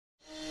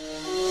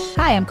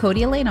Hi, I'm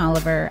Cody Elaine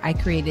Oliver. I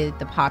created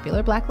the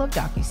popular Black Love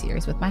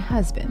docuseries with my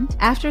husband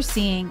after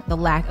seeing the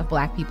lack of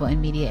Black people in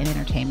media and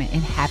entertainment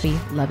in happy,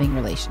 loving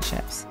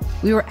relationships.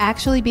 We were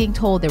actually being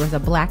told there was a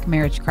Black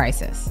marriage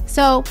crisis.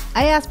 So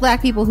I asked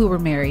Black people who were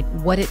married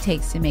what it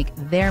takes to make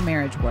their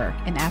marriage work.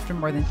 And after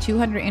more than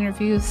 200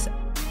 interviews,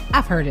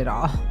 I've heard it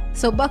all.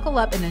 So buckle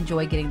up and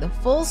enjoy getting the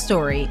full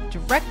story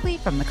directly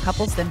from the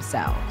couples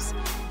themselves.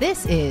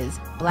 This is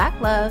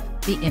Black Love,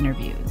 The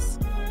Interviews.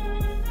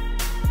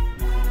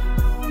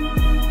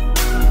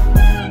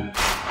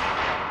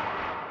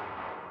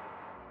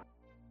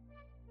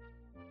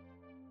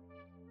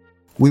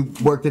 We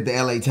worked at the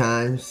LA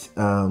Times.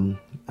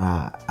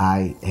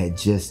 I had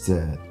just,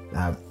 had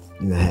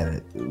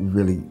a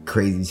really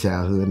crazy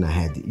childhood, and I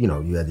had to,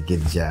 you had to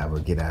get a job or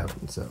get out.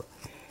 And so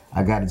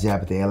I got a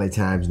job at the LA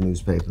Times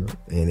newspaper,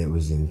 and it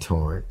was in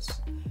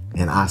Torrance.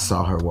 And I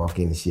saw her walk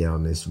in, and she had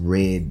on this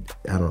red,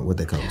 I don't know what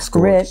they call it,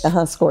 skort. Red,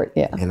 skort,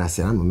 yeah. And I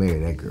said, I'm gonna marry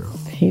that girl.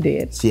 He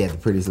did. She had the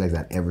prettiest legs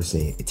I'd ever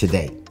seen to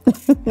date.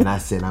 And I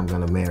said, I'm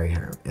gonna marry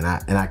her. And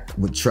I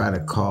would try to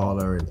call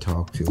her and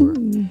talk to her.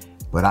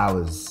 But I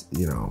was,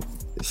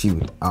 she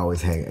would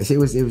always hang. It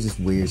was just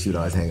weird. She would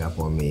always hang up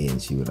on me,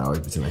 and she would always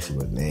pretend like she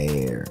wasn't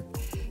there.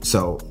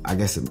 So I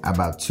guess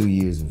about 2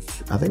 years of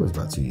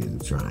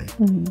trying.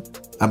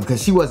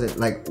 Because she wasn't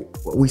like,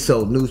 we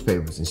sold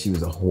newspapers, and she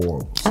was a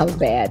horrible. I was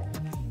bad.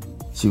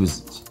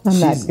 I'm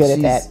not good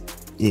at that.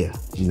 Yeah,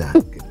 she's not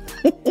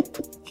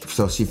good.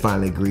 So she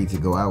finally agreed to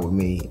go out with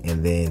me,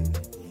 and then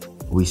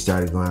we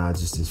started going out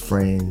just as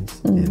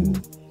friends. And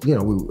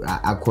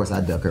of course,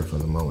 I dug her from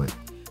the moment.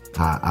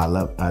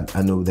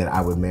 I knew that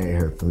I would marry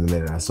her from the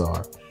minute I saw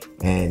her,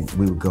 and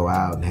we would go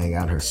out and hang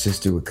out. Her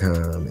sister would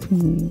come,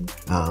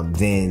 and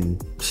then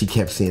she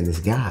kept seeing this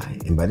guy.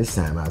 And by this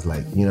time, I was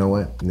like, you know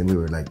what? And then we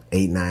were like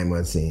 8-9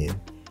 months in.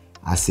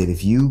 I said,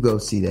 if you go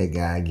see that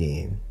guy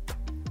again,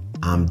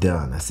 I'm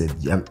done. I said,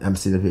 I'm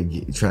sitting up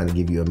here trying to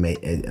give you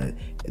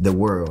the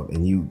world,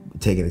 and you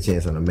taking a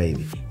chance on a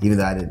maybe. Even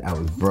though I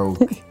was broke,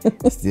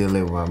 still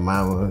living with my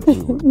mama,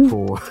 we were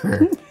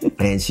poor.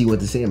 And she went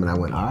to see him, and I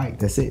went, all right,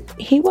 that's it.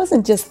 He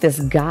wasn't just this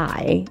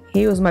guy.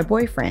 He was my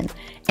boyfriend.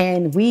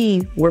 And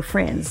we were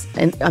friends.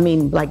 And I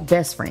mean, like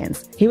best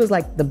friends. He was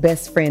like the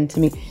best friend to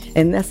me.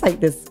 And that's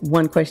like this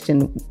one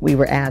question we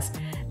were asked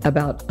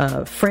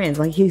about friends.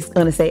 Like he's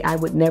going to say, I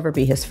would never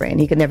be his friend.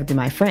 He could never be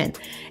my friend.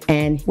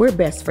 And we're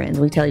best friends.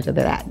 We tell each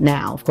other that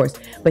now, of course.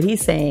 But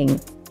he's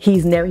saying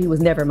he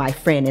was never my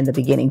friend in the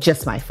beginning,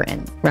 just my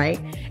friend, right?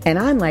 And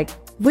I'm like,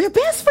 we're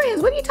best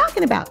friends. What are you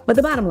talking about? But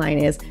the bottom line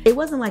is, it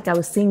wasn't like I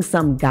was seeing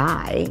some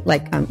guy,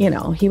 like,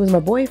 he was my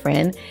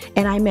boyfriend.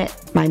 And I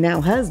met my now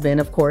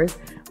husband, of course,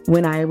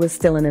 when I was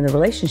still in a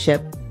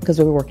relationship because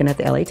we were working at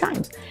the LA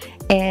Times.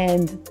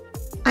 And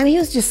I mean, he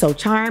was just so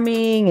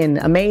charming and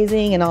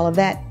amazing and all of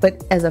that.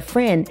 But as a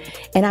friend,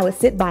 and I would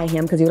sit by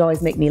him because he would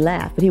always make me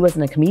laugh, but he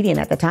wasn't a comedian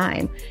at the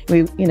time.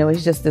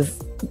 He's just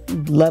this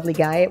lovely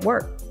guy at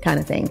work kind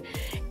of thing.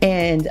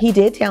 And he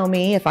did tell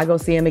me if I go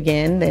see him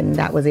again, then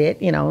that was it.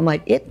 I'm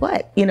like, it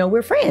what?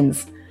 We're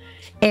friends.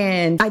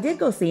 And I did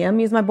go see him.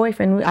 He was my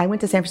boyfriend. I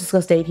went to San Francisco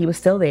State. He was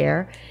still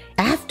there.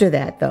 After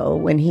that, though,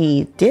 when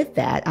he did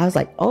that, I was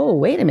like, oh,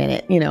 wait a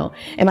minute,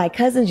 And my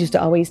cousins used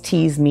to always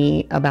tease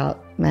me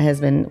about my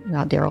husband,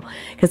 about Daryl,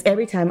 because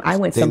every time I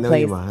went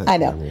someplace, I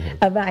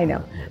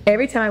know.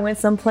 Every time I went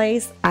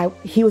someplace,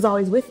 he was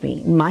always with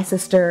me. My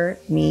sister,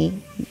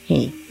 me,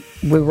 he.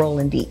 We're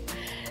rolling deep.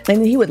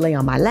 And he would lay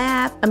on my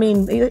lap. I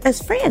mean,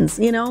 as friends,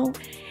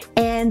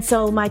 And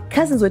so my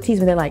cousins would tease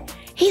me. They're like,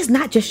 he's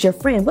not just your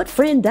friend. What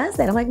friend does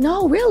that? I'm like,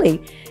 no,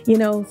 really.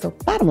 So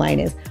bottom line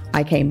is,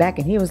 I came back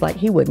and he was like,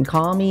 he wouldn't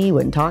call me, he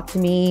wouldn't talk to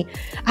me.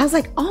 I was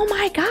like, oh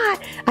my God,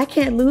 I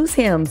can't lose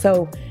him.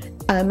 So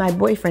my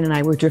boyfriend and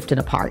I were drifting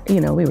apart.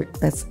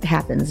 That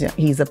happens.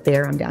 He's up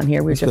there, I'm down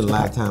here. We spent a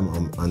lot of time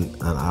on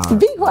our...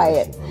 Be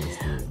quiet.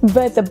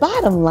 But the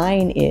bottom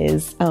line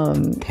is,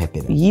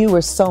 you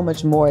were so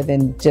much more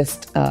than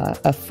just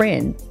a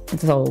friend. And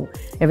so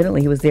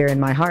evidently he was there in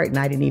my heart, and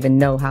I didn't even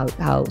know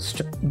how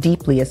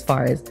deeply, as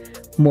far as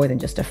more than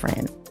just a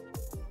friend.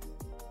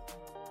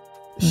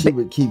 She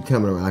would keep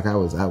coming around. Like I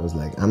was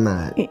like, I'm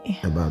not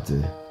about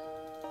to.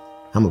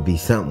 I'm gonna be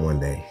something one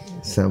day,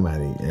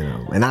 somebody,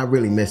 And I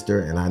really missed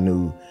her, and I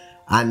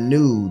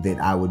knew that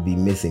I would be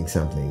missing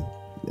something,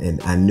 and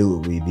I knew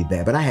it would be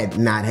bad. But I had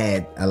not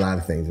had a lot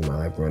of things in my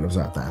life growing up, so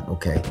I thought,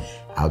 okay,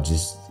 I'll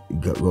just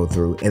go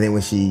through. And then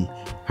when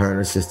her and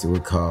her sister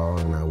would call,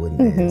 and I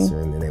wouldn't answer,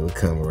 and then they would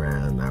come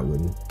around, and I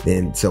wouldn't.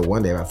 Then so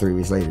one day, about 3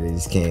 weeks later, they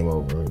just came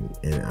over,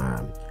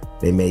 and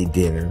they made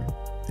dinner.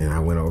 And I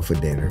went over for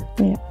dinner.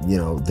 Yeah.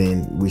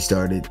 Then we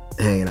started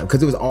hanging out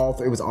because it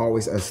was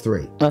always us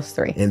three. Us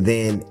three. And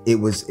then it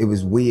was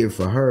weird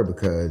for her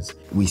because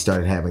we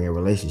started having a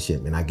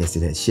relationship, and I guess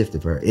it had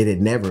shifted for her. It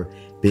had never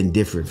been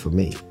different for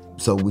me.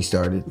 So we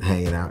started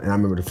hanging out, and I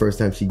remember the first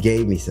time she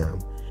gave me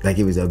some. Like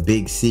it was a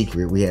big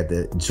secret. We had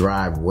to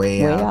drive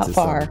way out to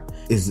far.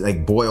 It's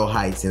like Boyle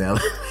Heights in LA.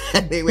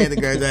 We had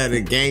to go down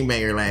to the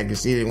gangbanger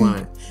because she didn't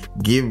want to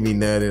give me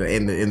none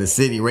in the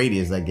city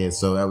radius, I guess.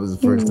 So that was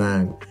the first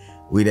time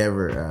we'd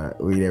ever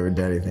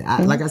done anything.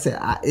 Like I said,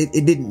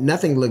 it didn't.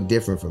 Nothing looked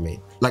different for me.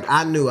 Like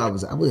I knew I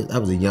was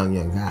a young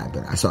guy,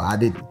 but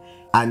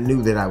I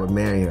knew that I would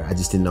marry her. I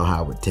just didn't know how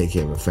I would take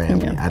care of her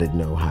family. I didn't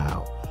know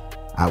how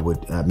I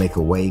would make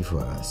a way for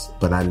us,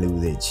 but I knew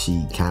that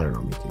she counted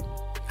on me too.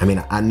 I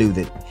mean, I knew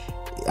that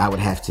I would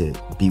have to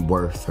be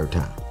worth her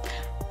time.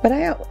 But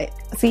I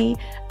see,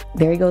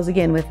 there he goes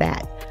again with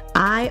that.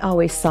 I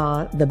always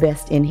saw the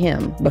best in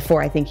him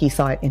before I think he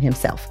saw it in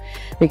himself,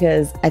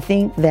 because I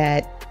think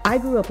that I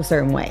grew up a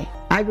certain way.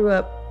 I grew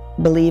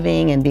up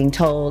believing and being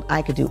told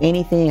I could do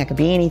anything, I could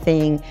be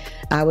anything.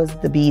 I was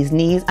the bee's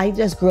knees. I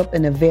just grew up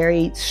in a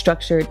very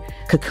structured,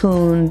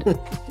 cocooned,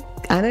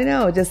 I don't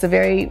know, just a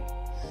very...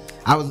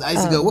 I used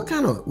to go, where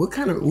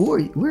are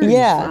you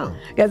from?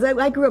 Because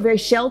I grew up very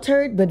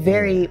sheltered, but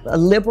very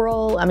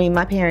liberal. I mean,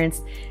 my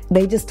parents,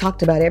 they just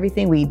talked about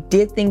everything. We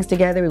did things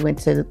together. We went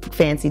to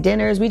fancy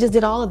dinners. We just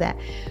did all of that.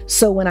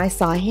 So when I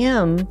saw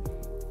him,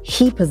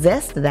 he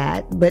possessed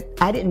that, but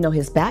I didn't know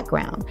his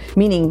background,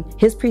 meaning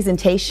his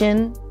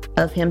presentation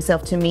of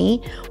himself to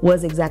me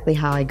was exactly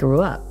how I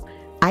grew up.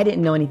 I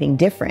didn't know anything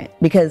different,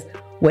 because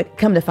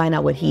come to find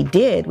out what he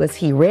did was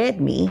he read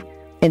me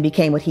and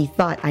became what he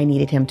thought I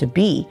needed him to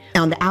be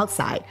on the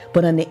outside.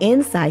 But on the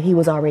inside, he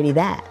was already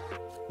that.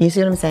 You see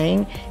what I'm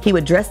saying? He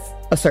would dress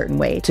a certain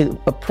way to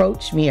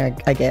approach me,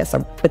 I guess,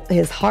 but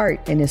his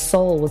heart and his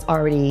soul was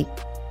already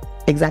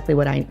exactly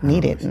what I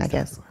needed, and I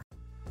guess.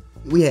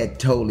 We had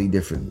totally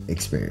different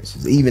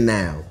experiences. Even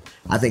now,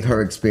 I think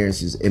her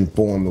experiences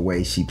inform the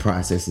way she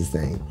processes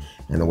things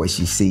and the way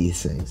she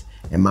sees things.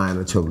 And mine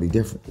are totally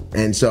different.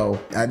 And so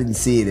I didn't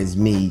see it as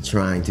me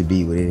trying to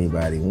be what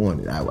anybody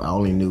wanted. I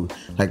only knew,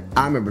 like,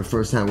 I remember the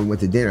first time we went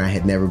to dinner, I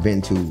had never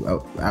been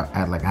to, I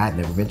had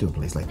never been to a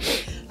place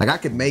like I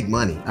could make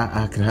money.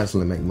 I could hustle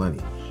and make money,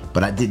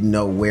 but I didn't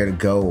know where to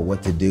go or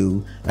what to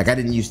do. Like, I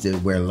didn't used to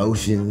wear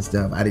lotion and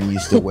stuff. I didn't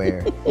used to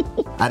wear,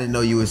 I didn't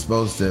know you were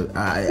supposed to,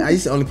 I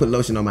used to only put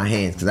lotion on my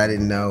hands because I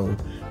didn't know,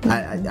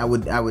 I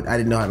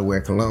didn't know how to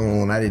wear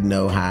cologne. I didn't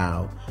know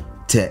how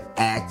to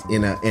act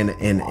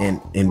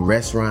in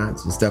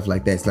restaurants and stuff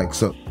like that. It's like,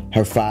 so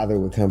her father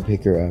would come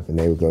pick her up and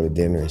they would go to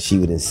dinner and she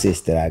would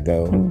insist that I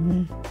go,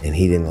 and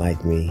he didn't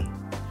like me.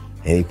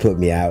 And he put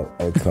me out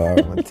of the car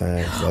one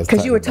time.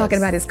 Because you were talking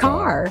about his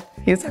car.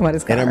 He was talking about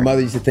his car. And her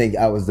mother used to think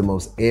I was the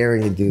most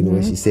arrogant dude.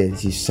 When she said,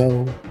 he's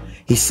so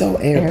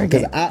arrogant.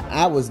 Because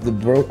I was the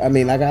broke. I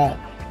mean, like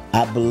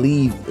I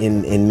believed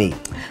in me,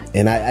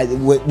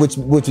 and which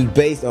was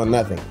based on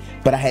nothing.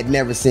 But I had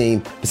never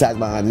seen, besides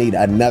my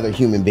Anita, another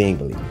human being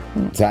believe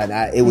it. So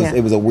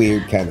it was a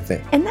weird kind of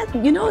thing. And that,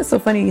 it's so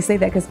funny you say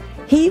that, because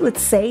he would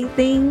say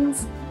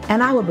things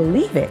and I would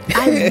believe it.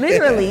 I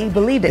literally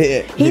believed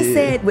it. He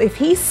said, if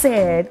he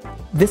said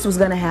this was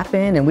going to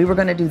happen and we were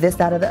going to do this,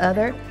 that, or the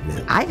other,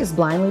 I just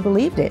blindly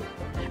believed it.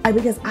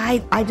 Because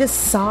I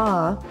just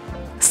saw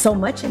so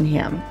much in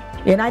him.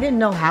 And I didn't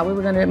know how we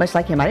were going to do it, much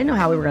like him. I didn't know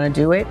how we were going to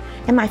do it.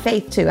 And my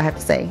faith, too, I have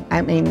to say.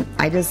 I mean,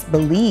 I just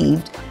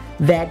believed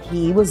that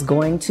he was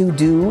going to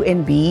do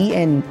and be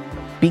and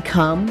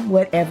become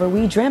whatever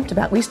we dreamt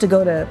about. We used to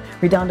go to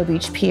Redondo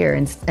Beach Pier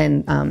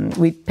and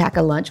we'd pack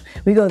a lunch.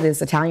 We'd go to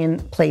this Italian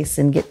place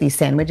and get these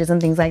sandwiches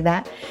and things like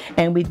that.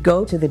 And we'd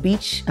go to the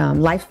beach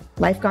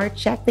lifeguard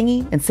shack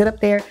thingy and sit up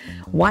there,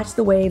 watch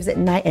the waves at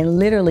night, and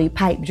literally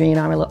pipe dream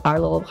our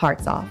little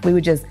hearts off. We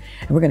would just,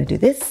 we're going to do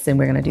this and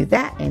we're going to do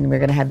that and we're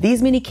going to have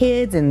these many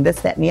kids and this,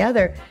 that, and the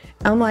other.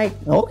 I'm like,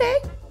 okay,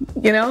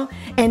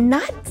 and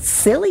not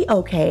silly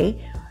okay.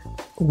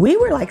 We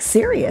were like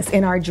serious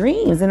in our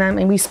dreams,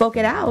 and we spoke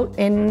it out,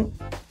 and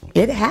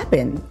it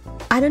happened.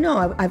 I don't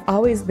know. I've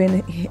always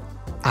been,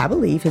 I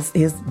believe, his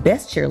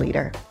best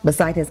cheerleader,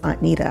 beside his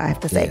Aunt Nita, I have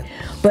to say.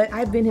 Yeah. But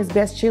I've been his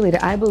best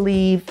cheerleader. I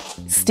believe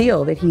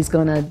still that he's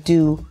gonna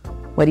do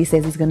what he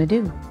says he's gonna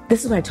do.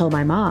 This is what I told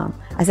my mom.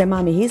 I said,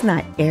 Mommy, he's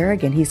not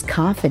arrogant. He's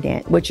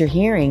confident. What you're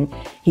hearing,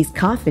 he's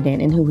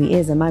confident in who he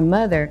is. And my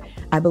mother,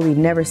 I believe,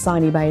 never saw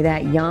anybody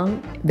that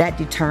young, that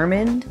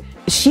determined.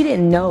 She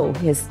didn't know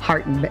his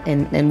heart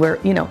and where,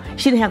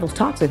 she didn't have those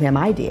talks with him.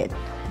 I did.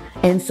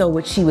 And so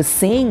what she was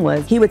seeing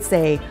was, he would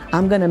say,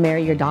 I'm going to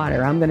marry your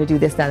daughter. I'm going to do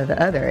this, that, or the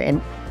other.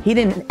 And he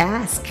didn't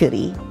ask, could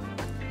he?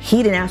 He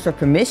didn't ask for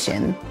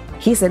permission.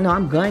 He said, no,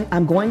 I'm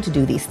going to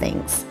do these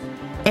things.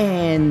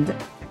 And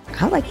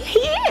I'm like, he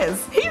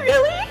is. He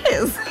really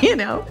is,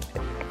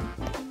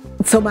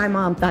 So my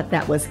mom thought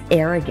that was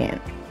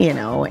arrogant,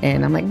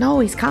 and I'm like,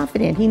 no, he's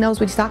confident. He knows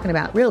what he's talking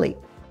about, really.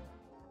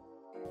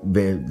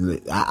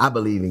 I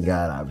believe in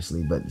God,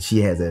 obviously, but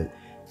she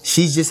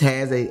just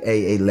has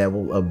a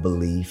level of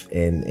belief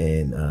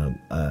and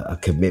a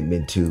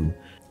commitment to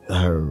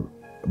her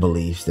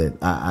beliefs that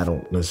I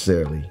don't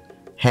necessarily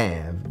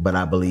have, but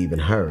I believe in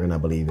her, and I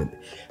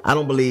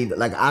don't believe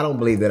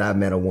that I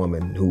met a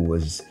woman who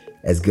was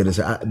as good as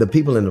her. The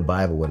people in the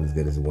Bible weren't as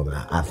good as a woman.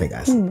 I think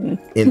I see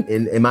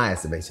in my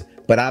estimation,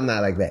 but I'm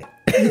not like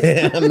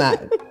that. I'm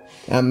not.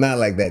 I'm not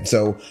like that.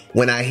 So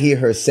when I hear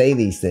her say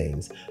these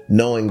things,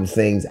 knowing the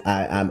things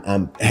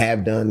I'm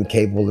have done,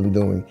 capable of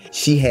doing,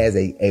 she has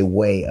a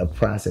way of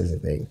processing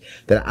things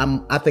that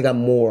I think I'm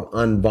more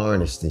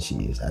unvarnished than she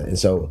is. And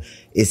so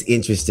it's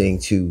interesting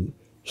to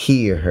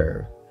hear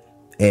her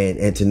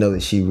and to know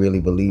that she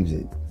really believes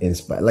it.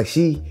 Like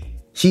she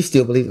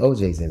still believes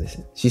OJ's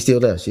innocent. She still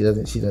does. She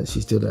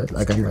still does.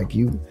 Like, I'm like,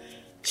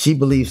 she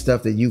believes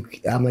stuff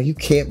that I'm like, you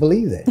can't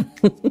believe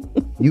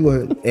that. You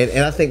were, and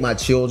I think my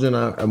children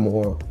are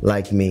more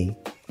like me.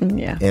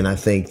 Yeah. And I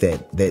think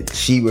that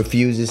she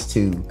refuses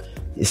to,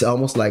 it's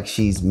almost like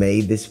she's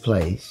made this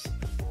place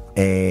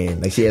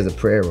and like she has a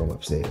prayer room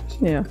upstairs.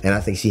 Yeah. And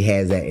I think she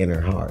has that in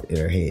her heart, in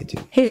her head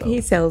too.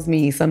 He tells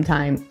me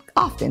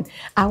often,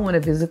 I want to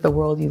visit the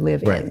world you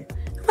live in.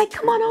 I'm like,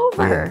 come on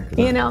over,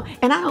 you know?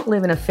 And I don't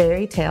live in a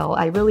fairy tale.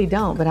 I really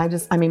don't. But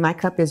my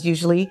cup is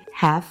usually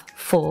half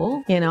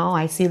full. You know,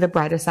 I see the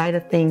brighter side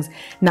of things,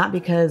 not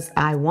because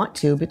I want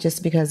to, but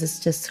just because it's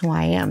just who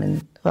I am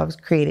and who I was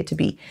created to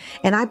be.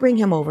 And I bring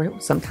him over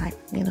sometime.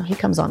 You know, he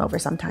comes on over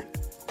sometime.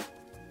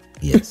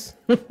 Yes.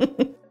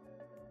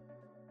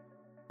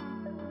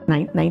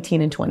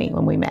 19 and 20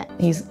 when we met.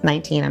 He's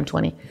 19, I'm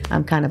 20.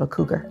 I'm kind of a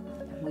cougar.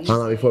 How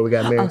long before we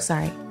got married? Oh,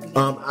 sorry.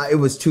 It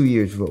was 2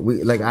 years before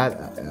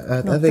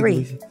I think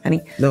 3,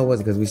 honey. No, it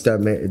wasn't, because we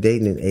started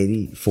dating in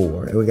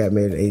 84 and we got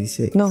married in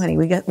 86. No, honey,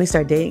 we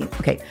started dating.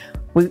 Okay,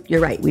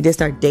 you're right. We did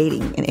start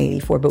dating in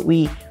 84, but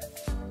we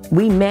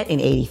met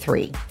in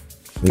 83.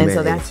 We met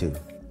in 82.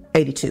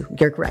 82.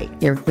 You're right.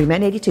 We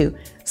met in 82.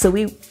 So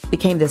we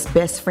became this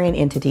best friend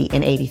entity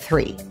in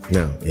 83.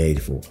 No, in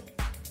 84.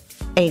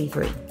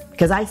 83.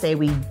 Because I say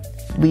we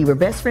were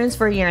best friends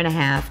for a year and a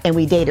half and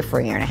we dated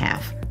for a year and a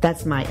half.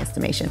 That's my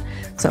estimation.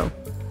 So.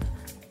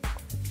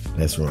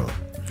 That's wrong.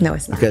 No,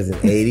 it's not. Because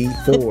in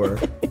 84,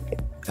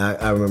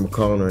 I remember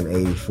calling her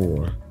in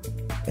 84,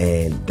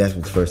 and that's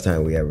the first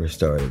time we ever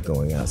started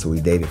going out. So we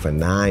dated for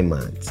 9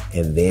 months,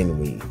 and then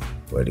we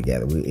were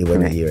together. It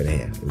wasn't a year and a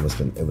half. It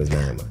was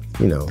 9 months.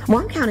 You know. Well,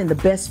 I'm counting the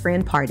best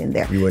friend part in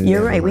there.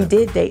 You're right. We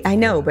did date. I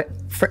know, but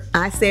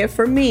I say it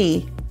for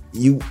me.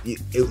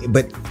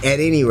 But at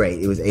any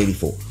rate, it was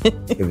 84.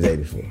 It was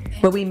 84.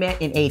 But we met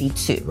in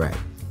 82. Right.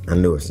 I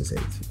knew it since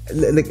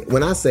 82. Look,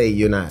 when I say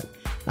you're not,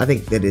 I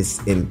think that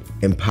it's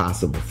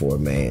impossible for a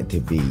man to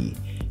be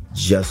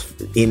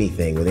just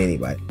anything with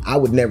anybody. I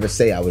would never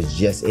say I was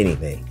just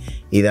anything.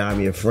 Either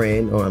I'm your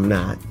friend or I'm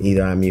not.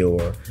 Either I'm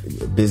your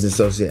business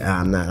associate or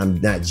I'm not.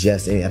 I'm not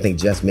just anything. I think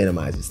just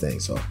minimizes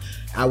things. So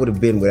I would have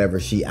been whatever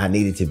I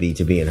needed to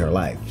be in her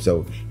life.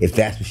 So if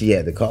that's what she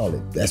had to call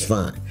it, that's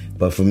fine.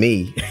 But for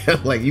me,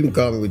 I'm like, you can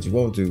call me what you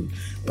want to,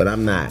 but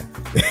I'm not.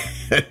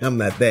 I'm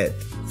not that.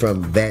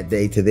 From that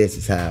day to this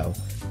is how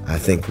I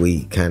think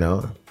we kind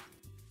of are.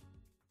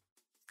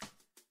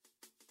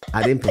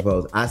 I didn't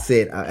propose. I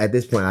said at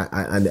this point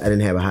I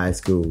didn't have a high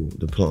school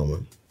diploma.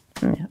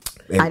 Yeah.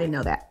 I didn't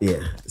know that.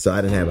 Yeah, so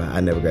I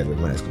never graduated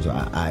from high school. So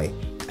I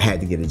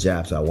had to get a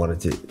job. So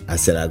I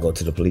said I'd go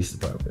to the police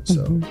department.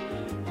 So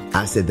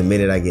I said the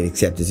minute I get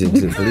accepted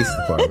into the police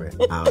department,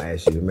 I'll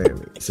ask you to marry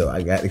me. So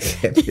I got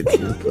accepted to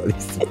the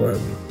police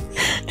department,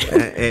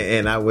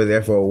 and I was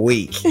there for a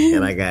week,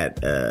 and I got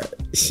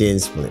shin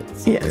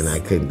splints, and I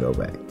couldn't go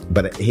back.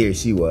 But here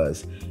she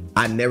was.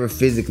 I never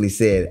physically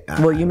said,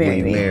 "Will you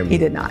marry me?" He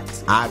did not.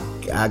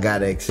 I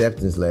got an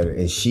acceptance letter,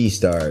 and she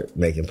started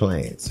making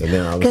plans. So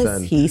then all of a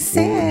sudden, he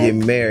said, "Get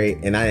married,"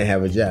 and I didn't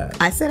have a job.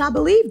 I said I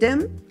believed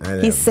him.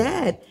 He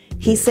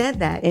said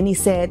that, and he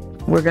said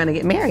we're going to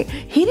get married.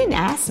 He didn't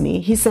ask me.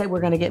 He said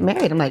we're going to get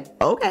married. I'm like,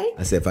 okay.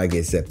 I said if I get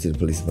accepted to the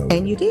police department,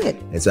 and you did.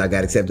 And so I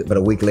got accepted, but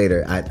a week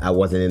later, I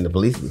wasn't in the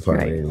police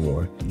department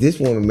anymore. This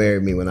woman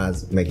married me when I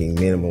was making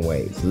minimum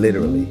wage,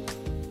 literally.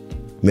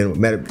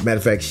 Matter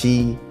of fact,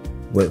 she.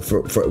 We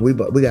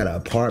got an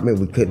apartment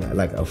we couldn't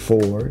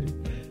afford.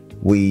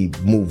 We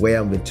moved way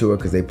out on the tour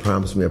because they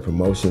promised me a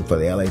promotion for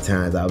the LA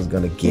Times I was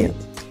going to get.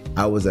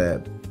 I was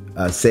a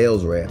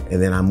sales rep,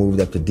 and then I moved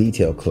up to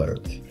detail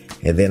clerk.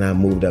 And then I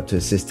moved up to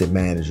assistant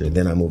manager.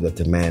 Then I moved up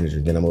to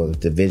manager. Then I moved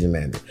up to division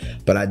manager.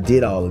 But I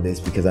did all of this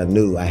because I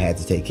knew I had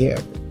to take care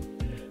of it.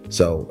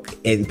 So,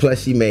 and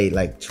plus she made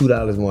like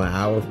 $2 more an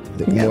hour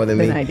more than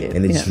me. I did.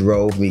 And it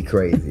drove me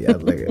crazy. I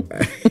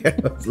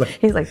was like,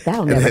 he's like,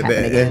 that'll never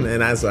happen again.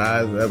 And I was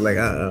like,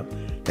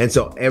 And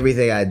so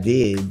everything I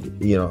did,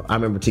 I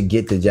remember to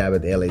get the job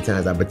at the LA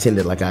Times, I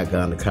pretended like I'd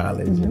gone to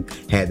college and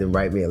had them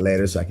write me a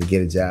letter so I could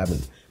get a job.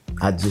 And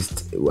I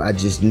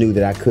just knew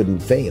that I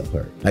couldn't fail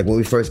her. Like when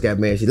we first got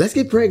married, she said, let's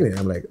get pregnant.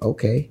 I'm like,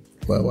 okay.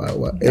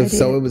 Well.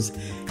 So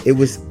it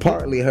was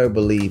partly her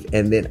belief.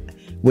 And then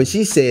when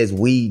she says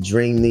we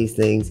dream these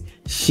things,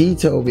 she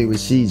told me what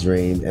she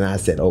dreamed, and I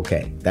said,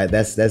 okay.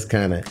 That's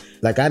kind of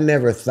like I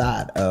never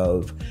thought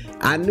of.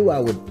 I knew I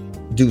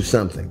would do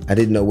something. I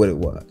didn't know what it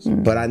was,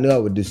 but I knew I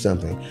would do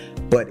something.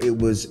 But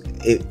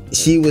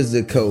she was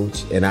the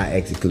coach, and I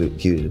executed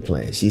the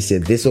plan. She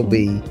said, this will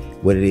be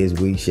what it is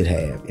we should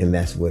have, and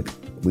that's what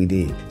we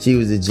did. She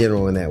was the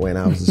general in that way, and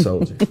I was the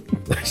soldier.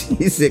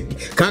 She said,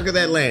 conquer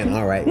that land.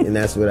 All right, and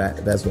that's what I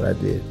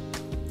did.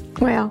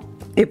 Well,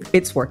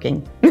 It's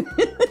working.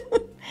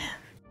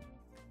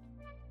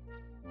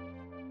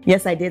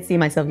 Yes, I did see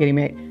myself getting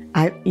married.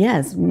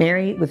 Yes,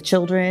 married with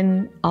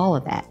children, all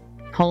of that.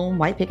 Home,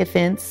 white picket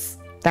fence.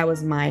 That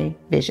was my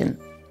vision.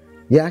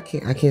 Yeah, I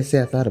can't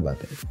say I thought about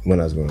that when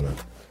I was growing up.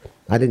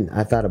 I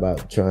thought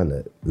about trying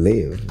to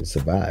live and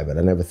survive, but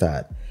I never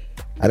thought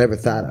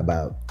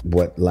about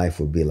what life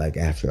would be like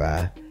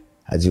after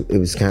it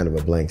was kind of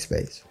a blank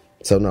space.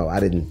 So no, I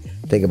didn't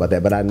think about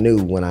that, but I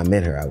knew when I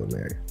met her, I would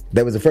marry her.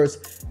 That was the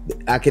first,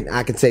 I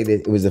could say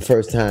that it was the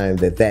first time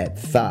that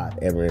thought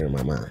ever entered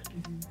my mind.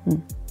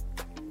 And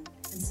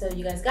so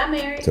you guys got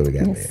married. So we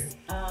got married.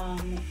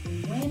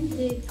 When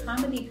did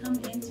comedy come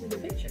into the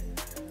picture?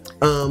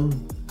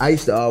 I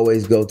used to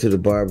always go to the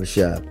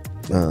barbershop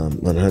on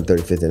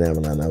 135th and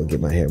Avalon. I would get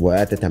my hair. Well,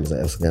 at the time it was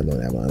El Segundo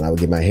and Avalon. I would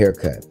get my hair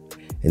cut,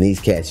 and these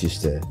cats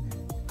used to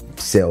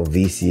sell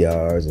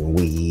VCRs and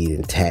weed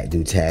and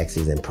do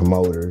taxes and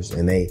promoters.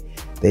 And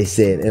they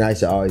said, and I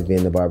used to always be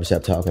in the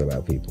barbershop talking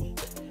about people.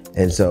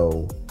 And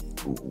so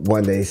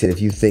one day they said,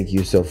 if you think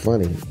you're so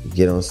funny,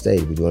 get on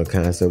stage. We're doing a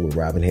concert with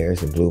Robin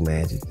Harris and Blue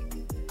Magic.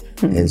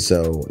 Mm-hmm. And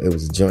so it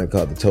was a joint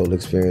called The Total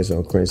Experience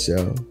on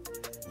Crenshaw.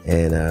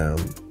 And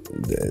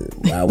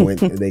I went,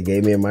 they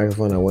gave me a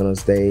microphone, I went on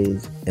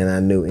stage, and I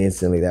knew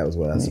instantly that was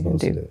what I was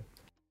supposed to do.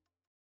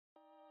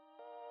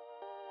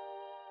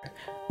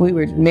 We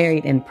were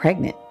married and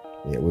pregnant.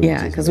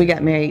 Yeah, because we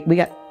got married. We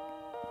got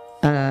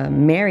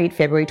married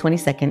February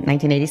 22nd,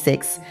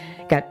 1986.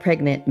 Got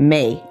pregnant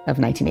May of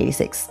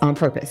 1986 on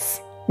purpose.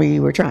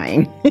 We were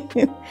trying.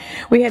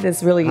 We had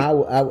this really. I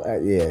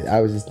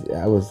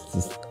was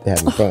just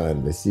having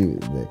fun, but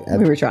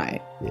we were trying.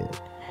 Yeah.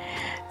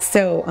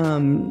 So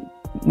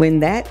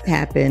when that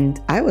happened,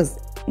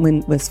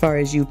 as far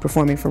as you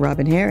performing for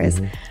Robin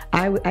Harris,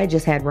 mm-hmm. I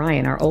just had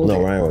Ryan, our oldest.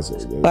 No, Ryan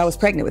was. I was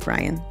pregnant with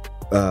Ryan.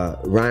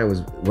 Ryan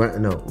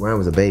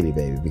was a baby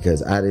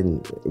because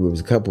it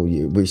was a couple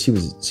years, but she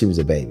was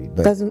a baby.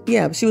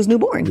 But she was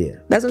newborn. Yeah.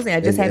 That's what I'm saying.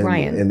 I just had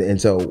Ryan.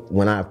 And so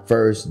when I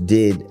first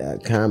did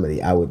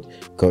comedy, I would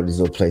go to these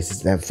little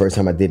places. That first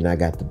time I did it, I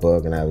got the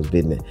bug and I was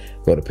bidding to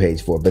go to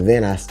Page 4. But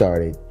then I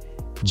started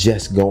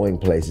just going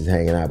places,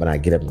 hanging out, but I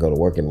get up and go to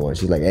work in the morning.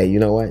 She's like, hey, you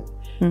know what?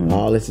 Mm-hmm.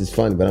 All this is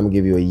funny, but I'm gonna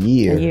give you a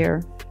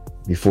year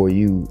before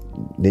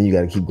then you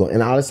got to keep going.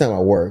 And all this time I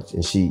worked,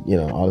 and but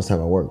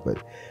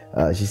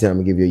she said, I'm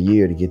gonna give you a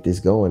year to get this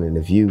going, and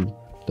if you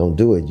don't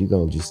do it, you're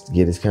gonna just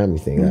get this comedy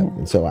thing up.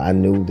 And so I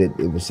knew that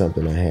it was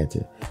something I had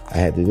to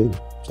do.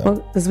 So. Well,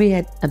 because we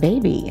had a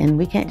baby, and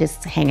we can't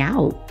just hang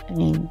out. I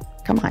mean,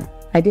 come on.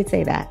 I did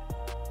say that,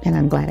 and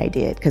I'm glad I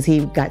did, because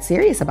he got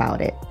serious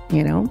about it,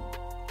 and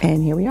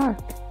here we are.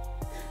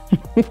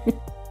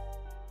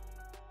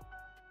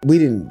 We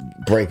didn't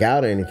break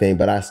out or anything,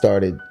 but I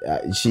started.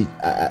 You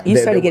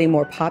started getting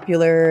more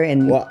popular,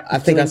 and I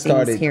think I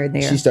started. Here and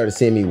there. She started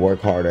seeing me work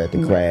harder at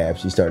the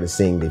craft. She started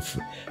seeing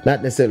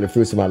not necessarily the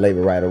fruits of my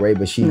labor right away,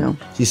 but she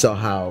saw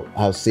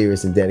how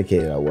serious and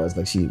dedicated I was.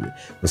 Like she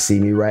would see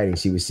me writing.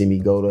 She would see me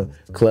go to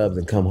clubs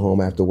and come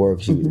home after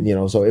work. She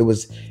would, so it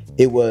was.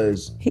 He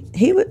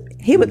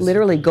would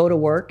literally go to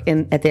work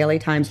at the LA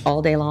Times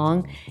all day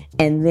long,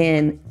 and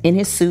then in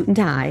his suit and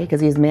tie,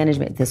 because he was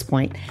management at this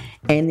point,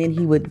 and then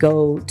he would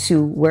go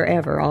to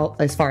wherever,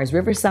 as far as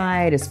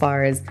Riverside, as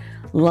far as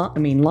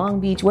Long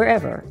Beach,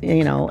 wherever,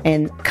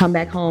 and come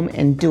back home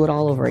and do it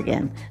all over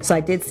again. So I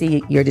did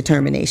see your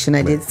determination.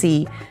 I did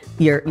see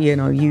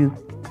you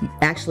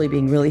actually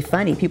being really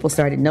funny. People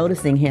started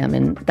noticing him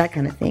and that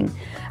kind of thing.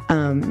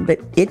 But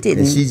it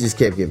didn't. And she just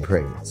kept getting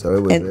pregnant. So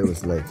it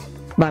was like.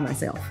 By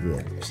myself.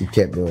 Yeah, she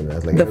kept doing it. I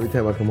was like, every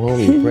time I come home,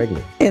 you're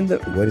pregnant.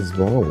 What is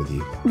wrong with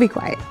you? Be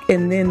quiet.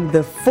 And then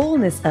the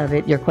fullness of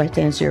it,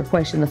 to answer your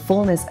question, the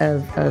fullness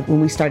of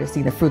when we started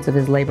seeing the fruits of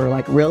his labor,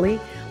 like really,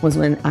 was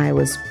when I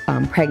was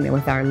pregnant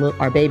with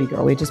our baby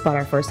girl. We just bought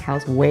our first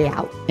house way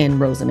out in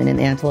Rosamond in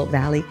Antelope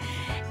Valley.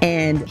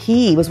 And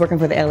he was working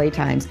for the LA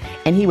Times,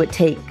 and he would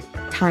take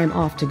time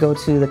off to go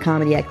to the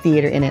Comedy Act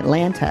Theater in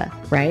Atlanta,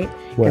 right?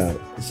 Well,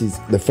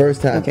 the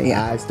first time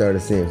I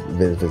started seeing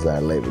benefits out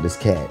of labor, this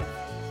cat.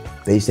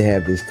 They used to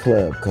have this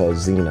club called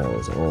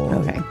Zeno's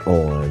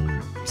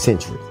on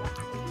Century.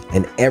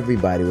 And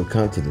everybody would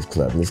come to this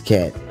club. And this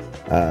cat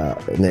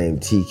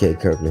named T.K.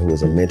 Kirkland, who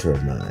was a mentor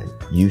of mine,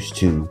 used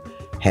to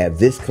have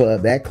this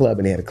club, that club,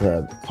 and they had a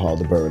club called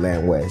the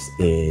Birdland West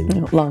in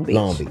Long Beach.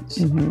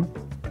 Mm-hmm.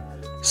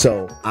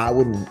 So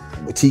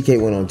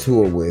TK went on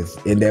tour with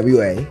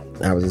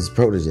NWA. I was his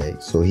protege.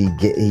 So he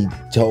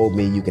told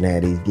me you can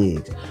have these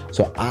gigs.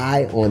 So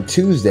I, on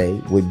Tuesday,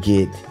 would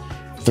get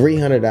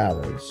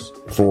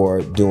 $300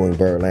 for doing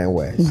Birdland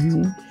West.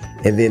 Mm-hmm.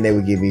 And then they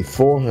would give me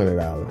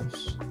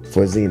 $400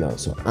 for Zeno.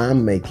 So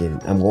I'm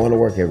going to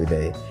work every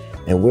day,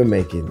 and we're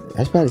making,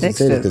 that's probably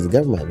considered because the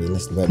government might be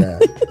listening,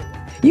 but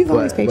you've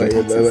always paid your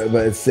taxes.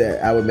 But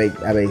I made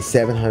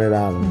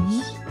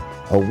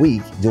 $700 a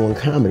week doing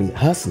comedy,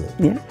 hustling.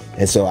 Yeah.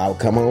 And so I would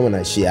come home and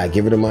I'd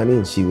give her the money,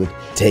 and she would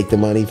take the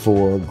money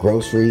for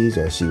groceries,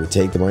 or she would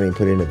take the money and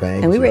put it in the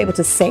bank. And we were able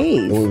to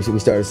save. And we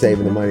started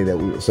saving the money that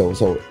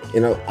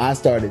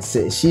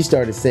she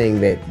started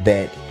saying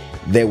that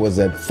there was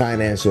a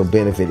financial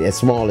benefit, as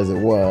small as it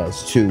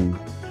was, to me,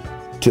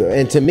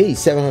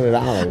 $700.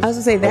 I was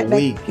gonna say that a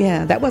week.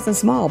 that wasn't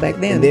small back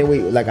then. And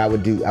then I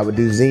would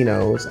do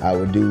Zeno's, I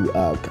would do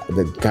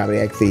the Comedy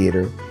Act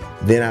Theater.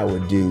 Then I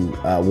would do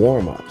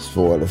warm-ups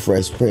for the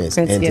Fresh Prince,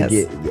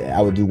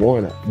 I would do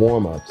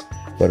warm-ups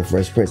for the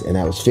Fresh Prince, and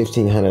that was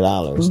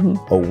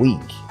 $1,500 a week.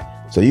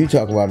 So you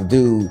talk about a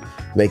dude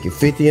making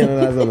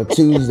 $1,500 on a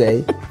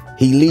Tuesday,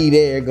 he leave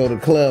there, go to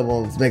the club,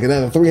 make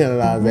another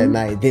 $300 that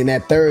night. Then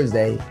that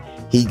Thursday,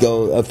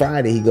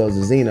 Friday he goes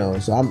to Zeno.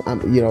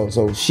 So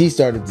so she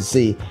started to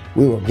see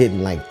we were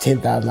getting like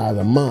 $10,000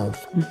 a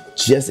month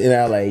just in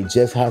LA,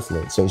 just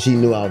hustling. So she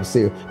knew I was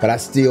serious, but I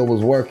still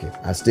was working.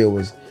 I still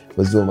was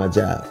doing my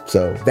job.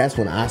 So that's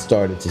when I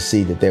started to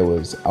see that there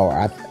was,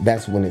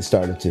 that's when it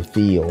started to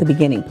feel the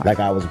beginning part. Like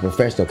I was a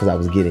professional, because I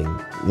was getting,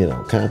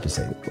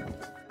 compensated.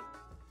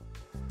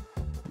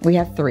 We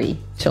have 3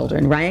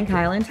 children, Ryan,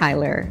 Kyle, and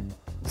Tyler.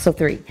 So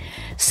 3.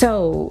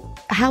 So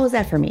how was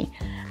that for me?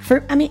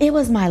 It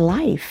was my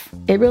life.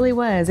 It really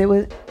was. It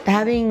was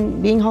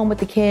being home with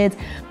the kids,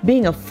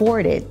 being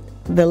afforded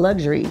the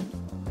luxury.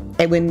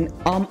 And when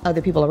all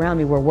other people around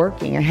me were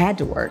working and had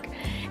to work.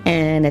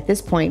 And at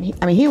this point,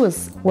 he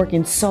was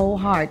working so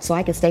hard so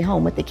I could stay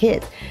home with the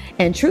kids.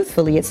 And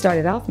truthfully, it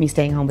started off me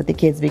staying home with the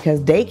kids because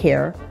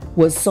daycare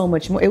was so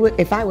much more.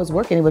 If I was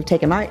working, it would have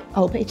taken my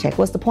whole paycheck.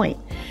 What's the point?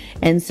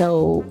 And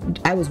so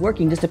I was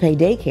working just to pay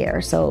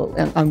daycare, so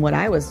on what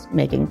I was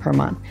making per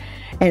month.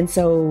 And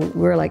so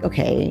we were like,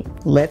 okay,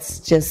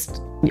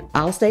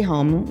 I'll stay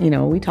home.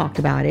 We talked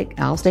about it.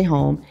 I'll stay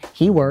home.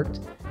 He worked.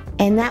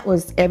 And that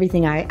was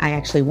everything I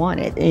actually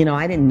wanted.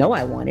 I didn't know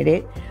I wanted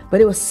it, but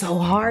it was so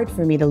hard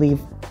for me to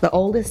leave the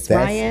oldest,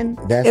 Ryan.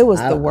 It was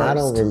the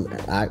worst.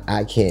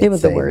 I can't. It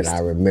was say the worst. That I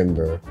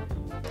remember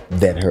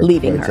that her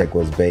paycheck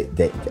was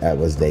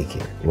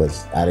daycare.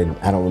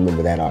 I don't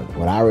remember that argument.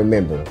 What I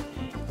remember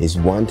is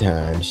one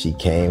time she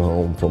came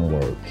home from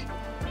work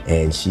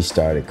and she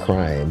started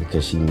crying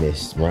because she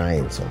missed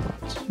Ryan so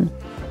much,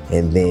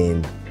 and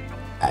then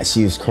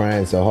she was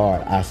crying so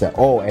hard. I said,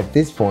 at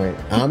this point,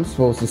 I'm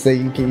supposed to say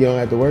you don't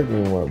have to work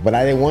anymore. But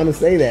I didn't want to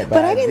say that.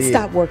 But I didn't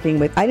stop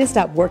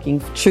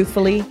working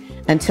truthfully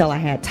until I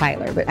had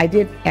Tyler. But I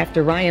did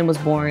after Ryan was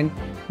born.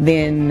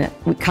 Then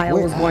Kyle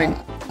was born.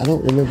 I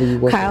don't remember you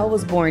working. Kyle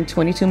was born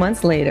 22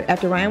 months later.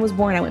 After Ryan was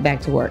born, I went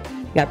back to work.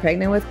 Got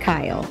pregnant with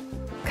Kyle.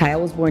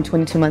 Kyle was born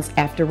 22 months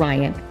after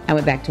Ryan. I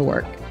went back to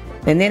work.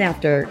 And then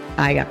after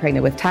I got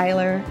pregnant with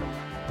Tyler,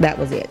 that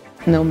was it.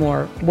 No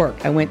more work.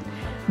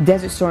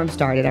 Desert Storm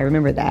started, I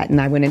remember that, and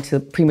I went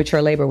into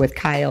premature labor with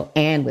Kyle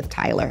and with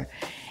Tyler.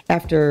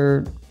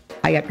 After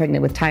I got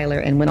pregnant with Tyler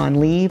and went on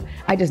leave,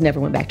 I just never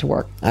went back to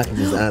work.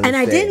 And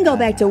I didn't go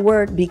back to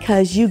work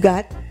because you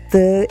got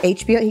the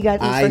HBO, he got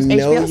his first HBO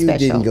special. I know you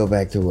didn't go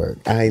back to work.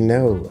 I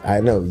know.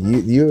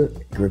 You're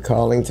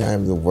recalling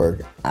times of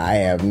work. I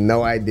have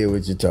no idea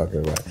what you're talking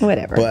about.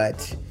 Whatever.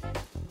 But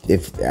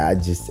I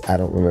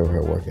don't remember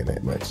her working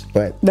that much.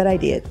 But I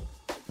did.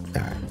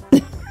 All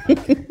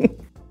right.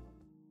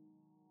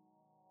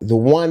 The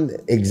one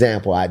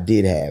example I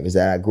did have is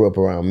that I grew up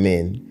around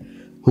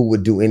men who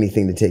would do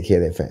anything to take care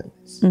of their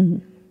families. Mm-hmm.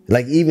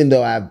 Like, even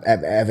though I've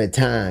at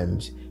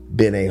times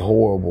been a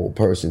horrible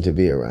person to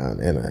be around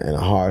and a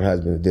hard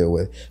husband to deal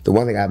with, the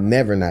one thing I've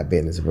never not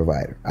been is a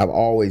provider. I've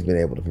always been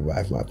able to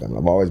provide for my family.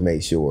 I've always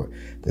made sure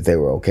that they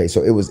were okay.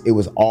 So it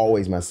was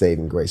always my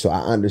saving grace. So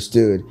I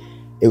understood.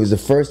 It was the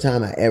first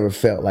time I ever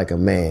felt like a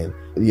man,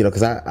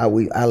 because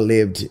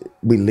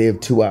we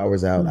lived 2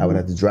 hours out. Mm-hmm. I would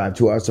have to drive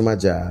 2 hours to my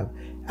job,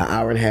 an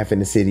hour and a half in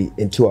the city,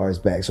 and 2 hours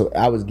back. So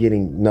I was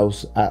getting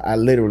I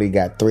literally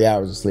got 3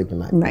 hours of sleep a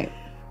night. Right.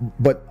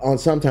 But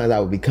sometimes I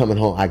would be coming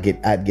home. I'd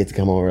get to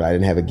come home. I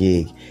didn't have a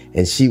gig,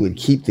 and she would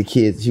keep the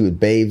kids. She would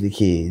bathe the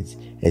kids,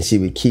 and she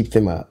would keep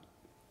them up,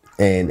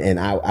 and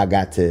I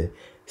got to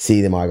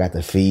see them, or I got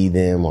to feed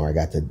them, or I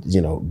got to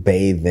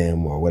bathe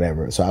them, or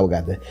whatever. So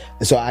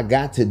I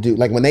got to do,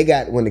 like, when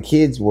the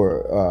kids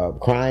were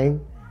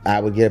crying, I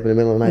would get up in the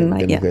middle of the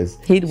night because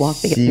he'd walk.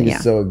 She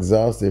was so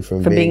exhausted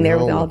from being there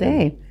all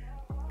day.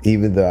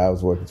 Even though I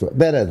was working too hard.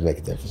 That doesn't make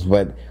a difference.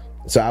 But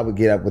so I would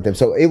get up with them.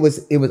 So it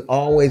was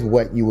always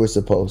what you were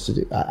supposed to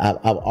do.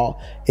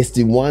 It's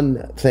the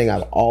one thing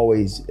I've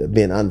always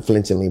been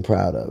unflinchingly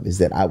proud of, is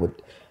that I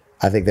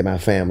think that my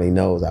family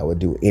knows I would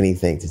do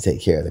anything to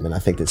take care of them. And I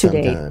think that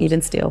sometimes,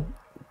 even still,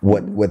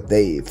 what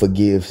they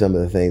forgive some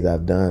of the things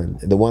I've done.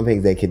 The one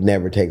thing they could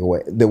never take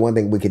away, the one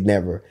thing we could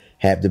never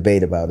have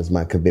debate about, is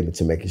my commitment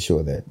to making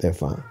sure that they're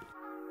fine.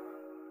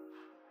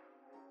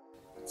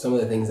 Some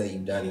of the things that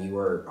you've done, you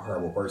were a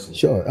horrible person.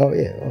 Sure. Oh,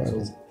 yeah.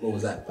 So what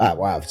was that?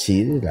 I've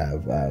cheated.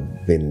 I've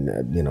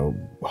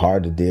been,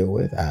 hard to deal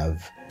with.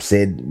 I've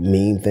said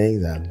mean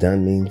things. I've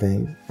done mean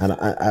things.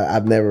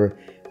 I've never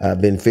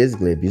been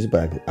physically abusive,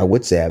 but I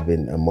would say I've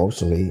been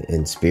emotionally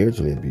and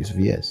spiritually abusive.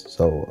 Yes.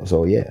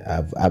 So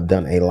yeah, I've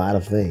done a lot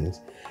of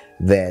things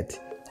that,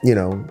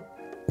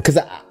 because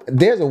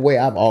there's a way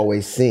I've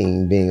always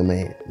seen being a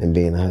man and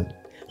being a husband.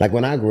 Like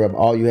when I grew up,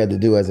 all you had to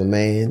do as a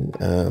man,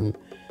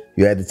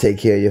 you had to take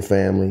care of your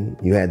family.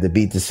 You had to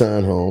beat the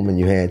son home, and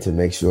you had to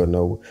make sure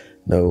no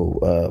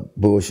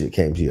bullshit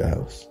came to your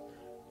house.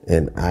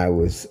 And I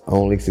was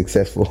only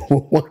successful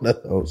with one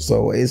of those.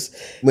 So it's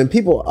when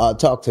people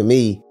talk to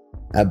me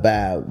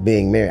about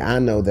being married, I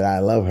know that I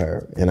love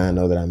her, and I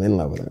know that I'm in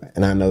love with her,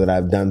 and I know that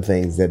I've done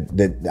things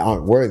that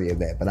aren't worthy of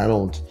that, but I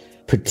don't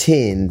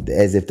pretend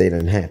as if they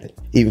didn't happen.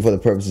 Even for the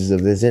purposes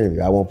of this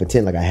interview, I won't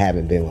pretend like I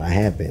haven't been what I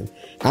have been.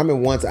 I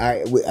mean, once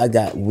I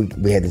got,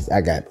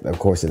 of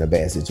course, in a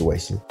bad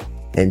situation,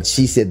 and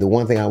she said, the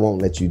one thing I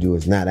won't let you do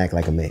is not act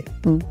like a man.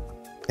 Mm.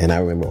 And I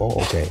remember,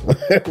 okay,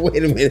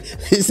 wait a minute.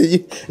 She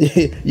said,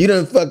 you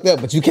done fucked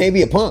up, but you can't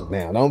be a punk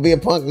now. Don't be a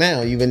punk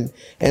now.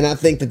 And I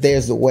think that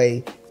there's a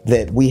way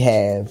that we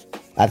have.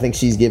 I think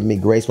she's given me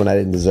grace when I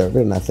didn't deserve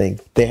it. And I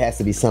think there has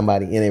to be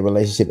somebody in a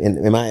relationship,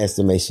 in my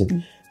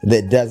estimation,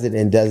 that does it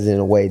and does it in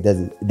a way that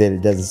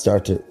it doesn't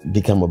start to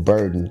become a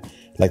burden.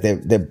 Like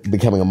they're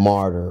becoming a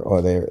martyr,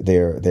 or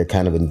they're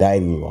kind of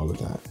indicting you all the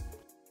time.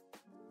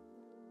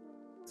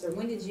 So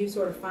when did you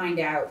sort of find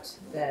out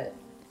that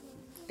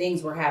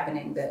things were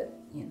happening, that,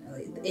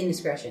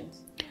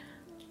 indiscretions?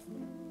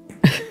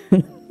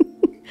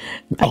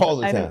 All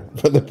the time,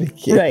 from the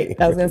beginning. Right.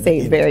 I was going to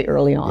say very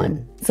early on.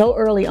 Yeah. So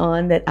early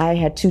on that I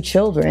had 2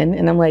 children,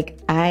 and I'm like,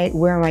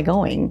 where am I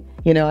going?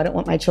 I don't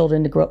want my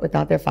children to grow up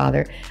without their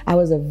father. I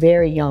was a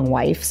very young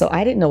wife, so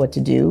I didn't know what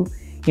to do,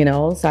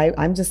 So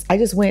I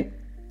just went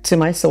to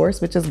my source,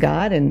 which is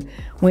God, and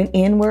went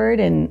inward,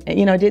 and,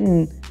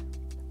 didn't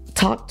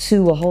talk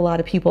to a whole lot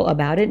of people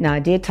about it. Now I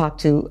did talk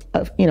to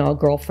a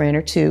girlfriend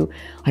or two,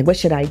 like, what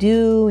should I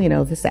do?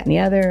 This, that, and the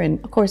other.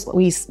 And of course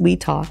we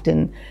talked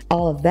and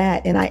all of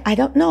that. And I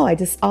don't know. I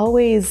just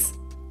always,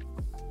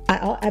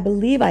 I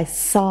believe I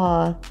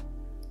saw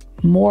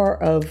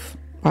more of,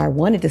 or I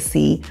wanted to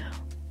see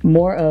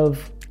more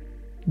of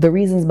the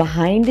reasons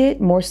behind it,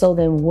 more so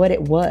than what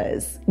it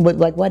was. But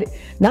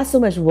not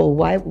so much,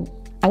 why,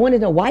 I wanted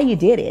to know why you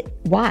did it.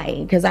 Why?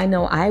 Because I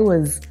know I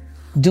was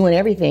doing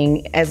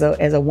everything as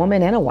a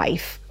woman and a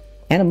wife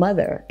and a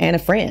mother and a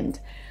friend.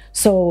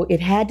 So it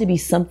had to be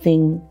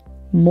something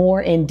more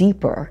and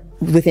deeper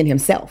within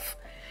himself.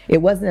 It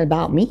wasn't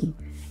about me.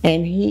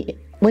 And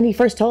when he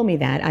first told me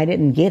that, I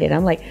didn't get it.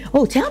 I'm like,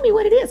 oh, tell me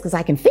what it is, because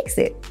I can fix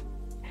it.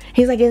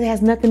 He's like, it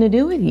has nothing to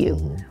do with you.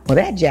 Well,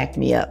 that jacked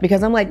me up,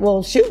 because I'm like,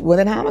 well, shoot,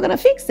 then how am I going to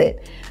fix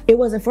it? It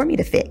wasn't for me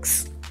to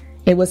fix.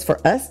 It was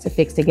for us to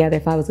fix together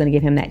if I was going to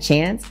give him that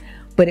chance.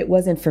 But it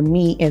wasn't for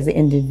me as an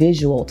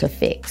individual to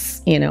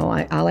fix.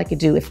 All I could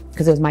do,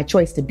 because it was my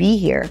choice to be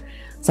here,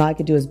 so all I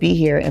could do is be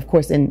here, of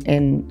course.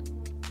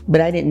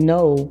 But I didn't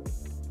know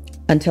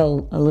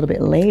until a little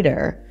bit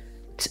later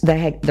that I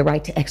had the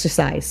right to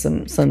exercise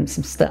some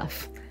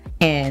stuff.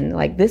 And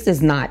like, this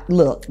is not,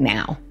 look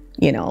now,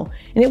 And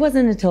it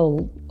wasn't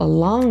until a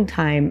long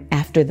time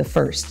after the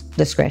first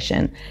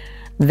discretion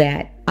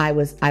that I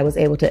was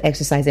able to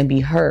exercise and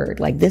be heard.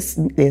 Like, this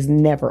is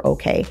never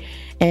okay.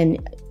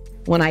 And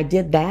when I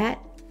did that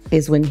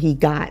is when he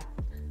got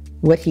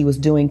what he was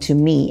doing to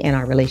me and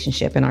our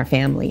relationship and our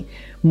family,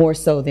 more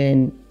so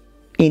than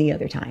any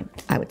other time,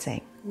 I would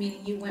say.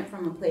 Meaning you went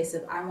from a place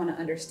of, I want to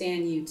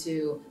understand you,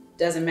 to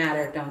doesn't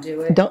matter, don't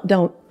do it.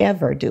 Don't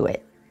ever do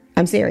it.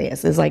 I'm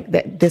serious. It's like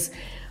that.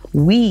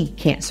 We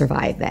can't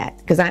survive that,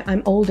 because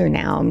I'm older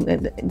now,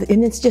 and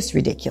it's just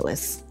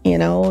ridiculous.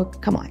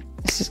 Come on.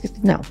 It's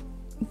just, no.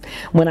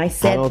 When I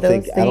said those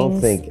things, I don't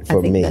think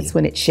for me, that's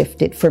when it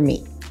shifted for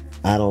me.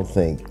 I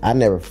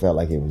never felt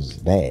like it was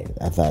bad.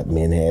 I thought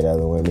men had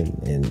other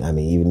women, and I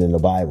mean, even in the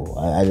Bible,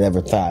 I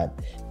never thought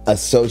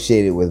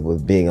associated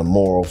with being a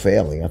moral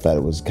failing. I thought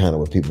it was kind of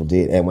what people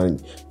did. And when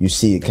you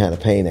see the kind of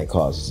pain that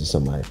causes to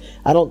somebody,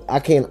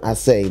 I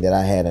say that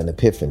I had an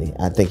epiphany.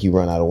 I think you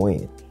run out of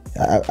wind.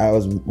 I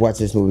was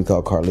watching this movie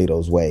called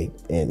Carlito's Way,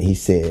 and he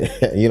said,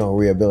 you don't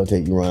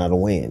rehabilitate, you run out of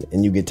wind,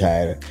 and you get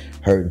tired of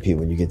hurting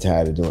people, and you get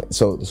tired of doing it.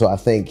 So I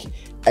think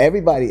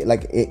everybody,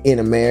 like in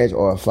a marriage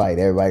or a fight,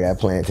 everybody got a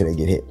plan until they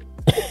get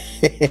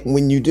hit.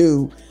 When you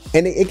do,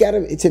 and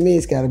to me,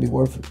 it's gotta be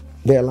worth it.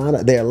 There are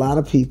a lot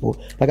of people,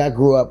 like I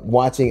grew up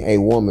watching a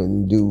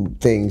woman do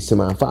things to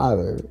my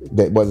father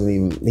that he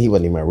wasn't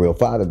even my real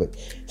father, but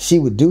she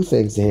would do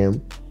things to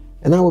him.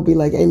 And I would be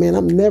like, hey man,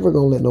 I'm never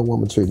going to let no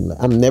woman treat me like,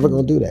 I'm never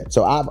going to do that.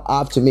 So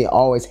I've to me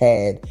always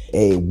had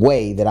a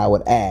way that I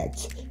would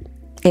act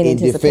in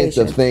defense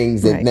of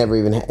things that never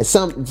even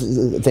some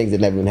things that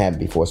never even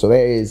happened before. So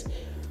there is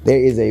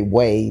a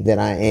way that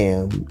I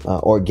am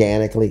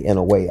organically, in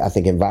a way I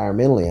think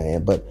environmentally I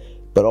am, but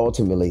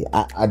ultimately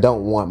I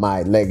don't want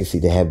my legacy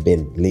to have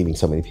been leaving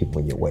so many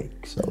people in your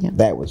wake. So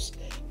that was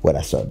what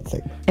I started to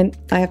think. And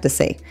I have to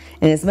say,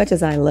 and as much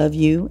as I love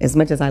you, as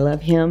much as I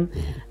love him,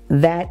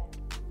 that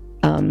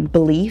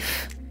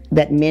belief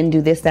that men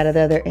do this, that, or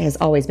the other has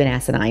always been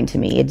asinine to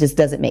me. It just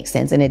doesn't make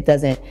sense. And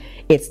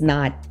it's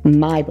not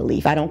my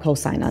belief. I don't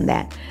co-sign on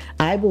that.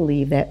 I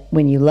believe that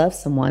when you love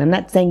someone, I'm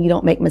not saying you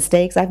don't make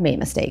mistakes. I've made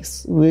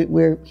mistakes.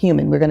 We're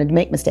human. We're going to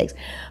make mistakes.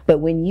 But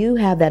when you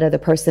have that other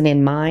person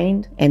in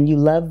mind and you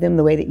love them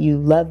the way that you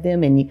love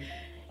them, and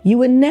you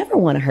would never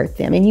want to hurt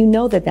them, and you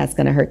know that that's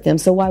going to hurt them.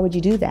 So why would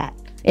you do that?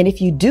 And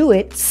if you do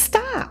it,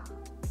 stop.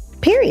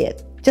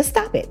 Period. Just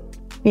stop it.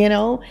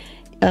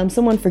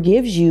 Someone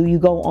forgives you, you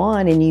go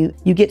on and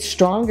you get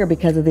stronger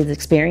because of these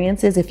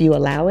experiences if you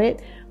allow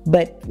it.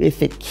 But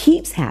if it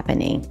keeps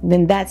happening,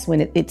 then that's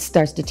when it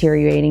starts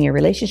deteriorating your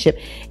relationship,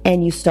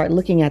 and you start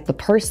looking at the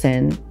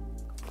person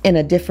in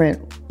a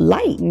different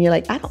light. And you're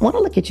like, I don't want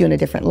to look at you in a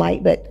different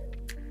light, but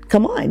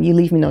come on, you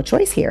leave me no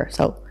choice here.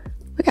 So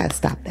we got to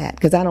stop that,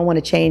 because I don't want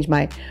to change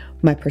my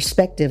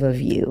perspective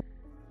of you.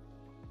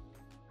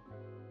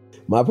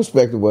 My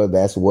perspective was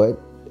that's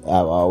what I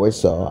always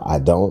saw. I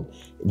don't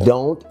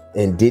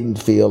and didn't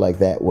feel like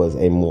that was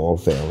a moral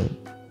failing,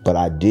 but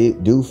I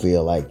do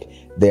feel like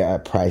there are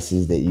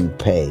prices that you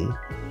pay.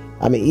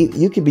 I mean,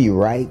 you could be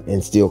right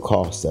and still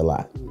cost a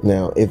lot.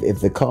 Now,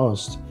 if the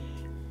cost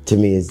to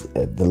me is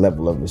the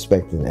level of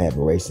respect and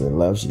admiration and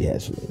love she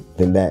has for me,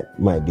 then that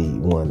might be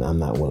one I'm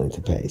not willing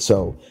to pay.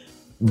 So,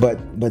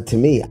 but to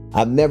me,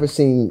 I've never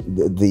seen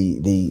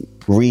the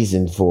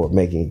reason for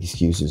making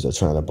excuses or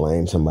trying to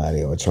blame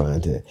somebody or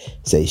trying to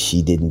say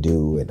she didn't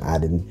do and I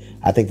didn't.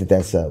 I think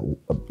that's a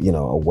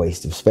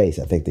waste of space.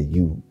 I think that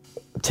you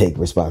take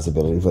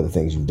responsibility for the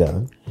things you've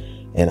done.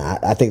 And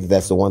I think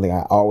that's the one thing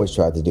I always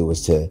tried to do,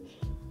 is to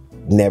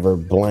never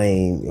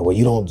blame. Well,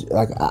 you don't,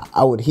 like,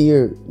 I would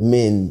hear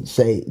men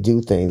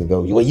do things and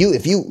go, well,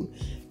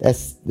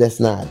 that's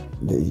not,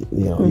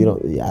 you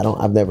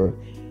don't, I've never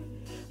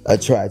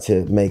tried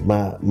to make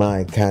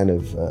my kind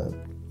of,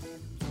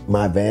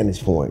 my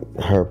vantage point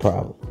her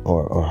problem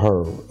or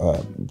her,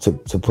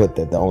 to put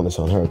the onus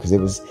on her.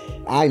 Because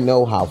I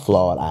know how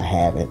flawed I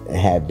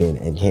have been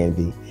and can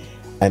be.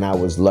 And I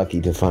was lucky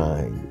to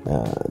find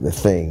the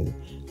thing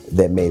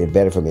that made it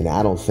better for me. Now,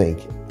 I don't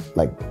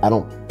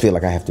feel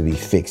like I have to be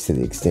fixed to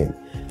the extent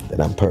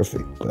that I'm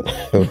perfect, but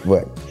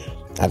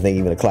I think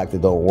even a clock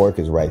that don't work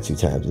is right 2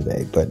 times a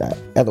day. But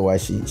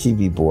otherwise, she'd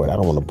be bored. I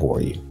don't want to bore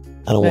you.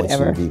 I don't want you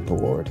to be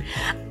bored.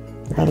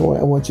 I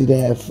want you to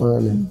have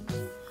fun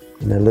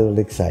and a little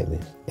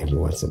excitement every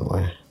once in a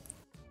while.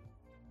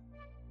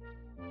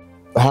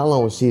 How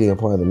long was cheating a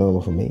part of the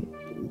normal for me?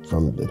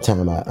 From the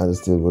time I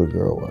understood what a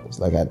girl was,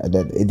 like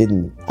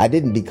I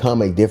didn't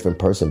become a different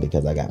person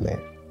because I got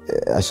married.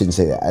 I shouldn't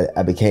say that.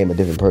 I became a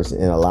different person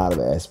in a lot of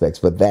aspects,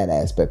 but that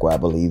aspect where I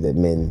believe that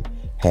men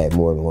had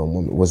more than one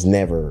woman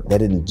that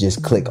didn't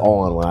just click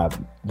on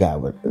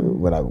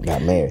when I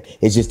got married.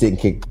 It just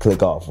didn't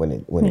click off when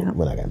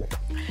I got married.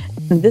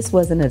 This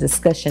wasn't a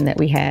discussion that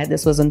we had.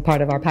 This wasn't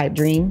part of our pipe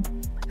dream,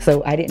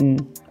 so I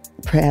didn't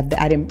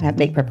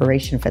make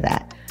preparation for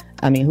that.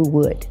 I mean, who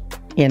would?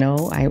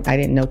 I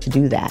didn't know to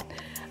do that.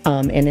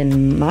 And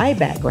in my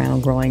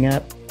background growing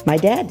up, my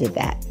dad did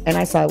that. And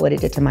I saw what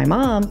it did to my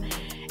mom.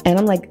 And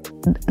I'm like,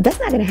 that's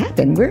not going to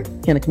happen. We're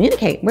going to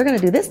communicate. We're going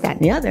to do this, that,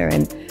 and the other.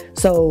 And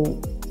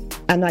so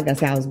I'm not going to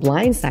say I was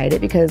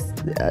blindsided, because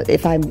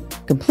if I'm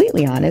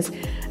completely honest,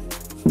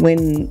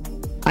 when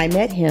I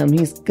met him,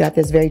 he's got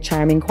this very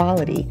charming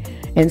quality.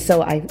 And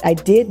so I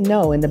did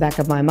know in the back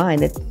of my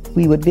mind that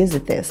we would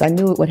visit this. I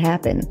knew it would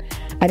happen.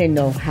 I didn't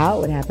know how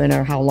it would happen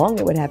or how long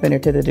it would happen or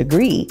to the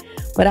degree.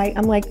 But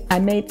I'm like, I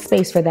made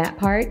space for that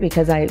part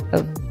because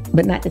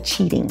but not the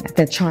cheating,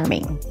 the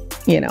charming,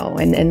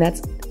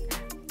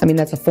 and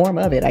that's a form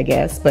of it, I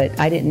guess. But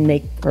I didn't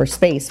make her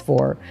space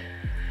for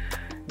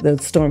the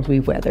storms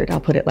we've weathered.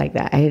 I'll put it like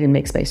that. I didn't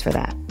make space for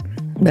that.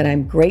 But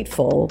I'm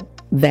grateful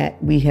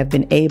that we have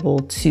been able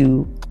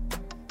to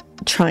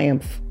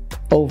triumph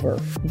over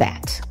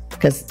that,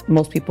 because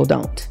most people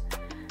don't.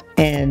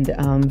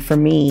 And for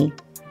me,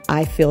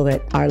 I feel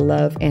that our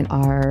love and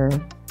our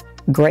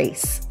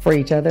grace for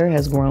each other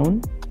has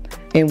grown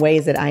in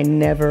ways that I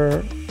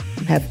never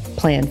have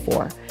planned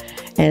for.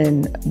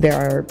 And there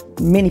are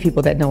many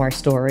people that know our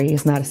story.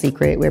 It's not a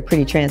secret. We're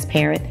pretty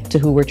transparent to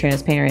who we're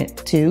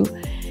transparent to.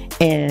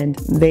 And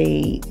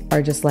they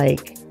are just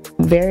like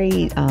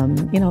very,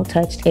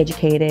 touched,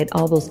 educated,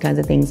 all those kinds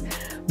of things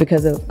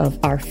because of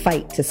our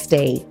fight to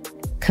stay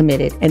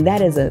committed. And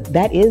that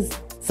is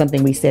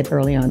something we said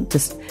early on.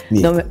 Just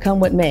come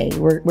what may,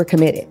 we're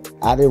committed.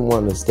 I didn't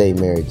want to stay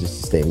married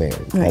just to stay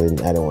married. Right. I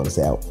didn't want to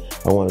say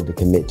I wanted to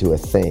commit to a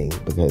thing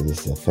because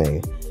it's a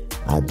thing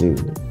I do.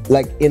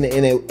 Like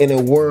in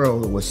a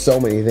world where so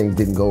many things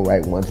didn't go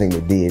right, one thing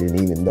that did, and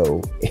even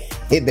though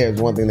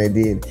there's one thing they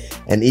did,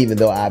 and even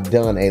though I've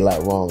done a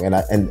lot wrong, and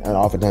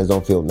oftentimes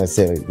don't feel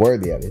necessarily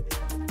worthy of it,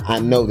 I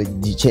know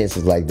that the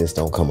chances like this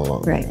don't come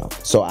along. Right.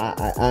 So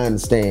I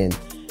understand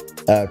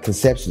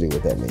conceptually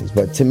what that means,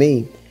 but to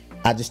me,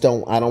 I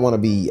don't want to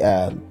be,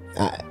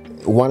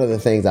 one of the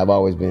things I've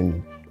always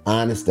been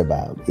honest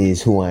about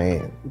is who I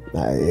am.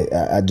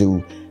 I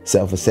do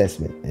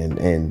self-assessment,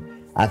 and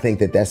I think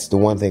that that's the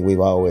one thing we've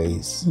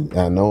always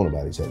known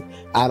about each other.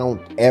 I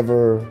don't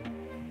ever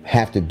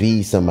have to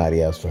be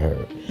somebody else for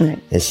her.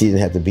 Right. And she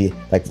didn't have to be,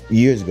 like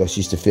years ago,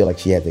 she used to feel like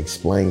she had to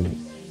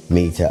explain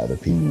me to other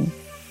people.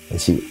 And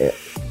she,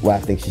 well,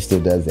 I think she still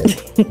does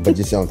that, but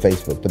just on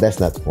Facebook, but that's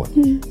not the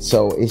point.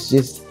 So it's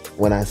just,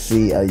 when I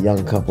see a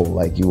young couple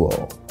like you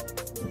all,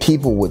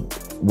 people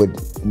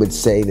would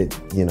say that,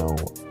 you know,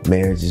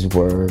 marriage is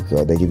work,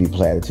 or they give you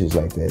platitudes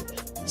like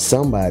that.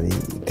 Somebody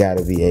got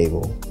to be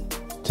able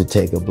to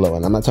take a blow,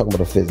 and I'm not talking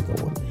about a physical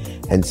one,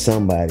 and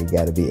somebody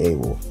got to be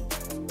able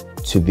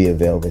to be a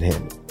velvet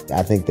hammer.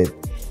 I think that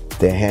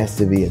there has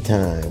to be a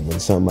time when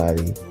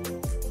somebody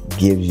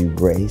gives you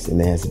grace, and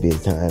there has to be a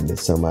time that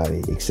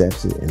somebody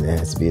accepts it, and there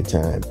has to be a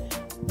time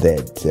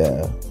that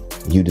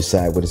you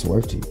decide what it's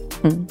worth to you.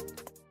 Mm-hmm.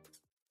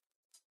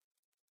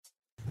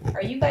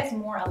 Are you guys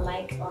more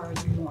alike or are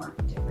you more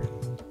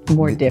different?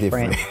 More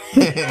different.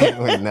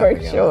 For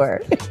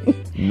sure.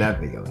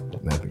 Nothing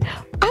alike.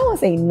 I won't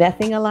say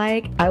nothing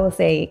alike. I would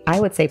say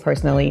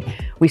personally,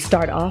 we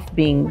start off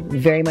being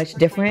very much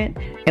different,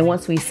 and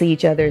once we see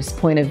each other's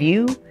point of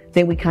view,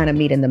 then we kind of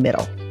meet in the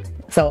middle.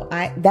 So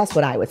that's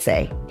what I would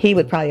say. He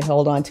would probably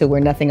hold on to we're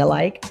nothing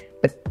alike,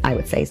 but I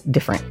would say it's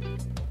different.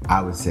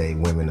 I would say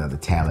women are the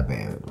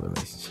Taliban of the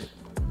relationship.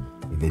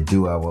 If they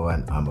do what I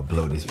want, I'm gonna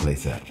blow this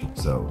place up.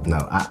 So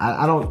no,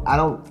 I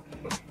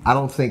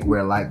don't think we're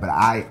alike, but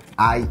I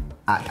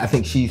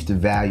think she used to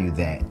value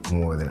that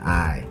more than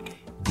I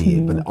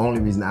did. But the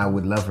only reason I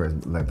would love her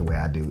like the way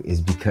I do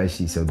is because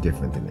she's so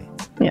different than me.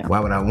 Yeah. Why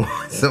would I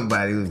want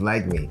somebody who's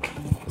like me?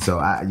 So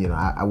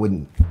I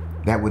wouldn't.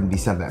 That wouldn't be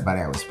something that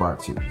I would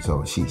spark to.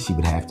 So she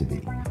would have to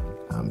be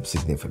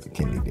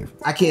significantly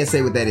different. I can't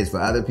say what that is for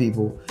other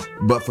people,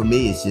 but for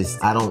me, it's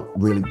just I don't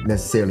really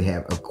necessarily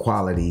have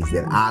qualities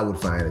that I would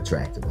find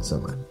attractive in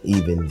someone.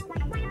 Even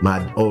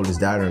my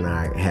oldest daughter and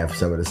I have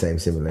some of the same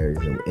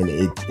similarities, and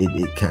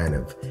it kind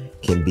of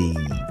can be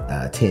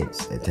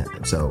tense at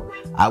times. So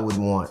I would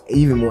want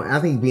even more. I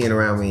think being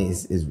around me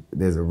is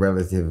there's a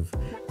relative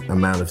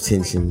amount of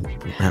tension,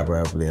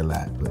 probably a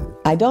lot. But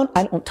I don't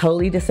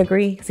totally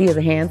disagree. He is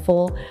a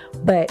handful,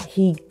 but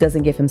he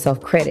doesn't give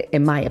himself credit,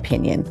 in my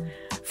opinion,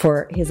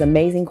 for his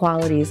amazing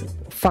qualities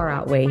far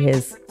outweigh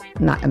his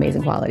not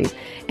amazing qualities.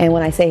 And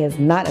when I say his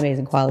not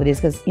amazing qualities,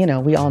 because,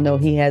 we all know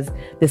he has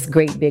this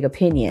great big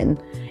opinion.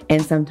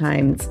 And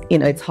sometimes,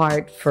 it's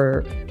hard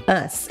for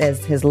us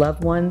as his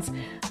loved ones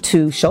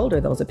to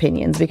shoulder those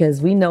opinions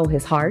because we know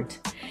his heart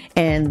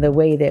and the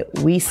way that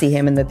we see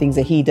him and the things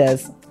that he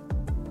does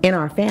in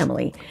our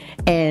family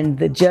and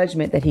the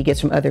judgment that he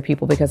gets from other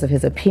people because of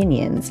his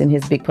opinions and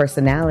his big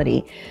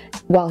personality.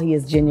 While he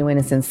is genuine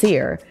and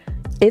sincere,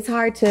 it's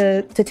hard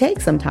to take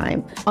some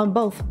on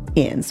both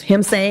ends,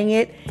 him saying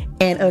it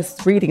and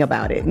us reading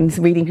about it and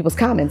reading people's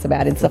comments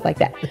about it and stuff like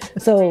that.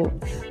 So,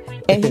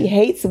 and he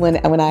hates when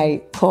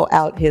I call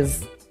out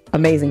his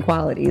amazing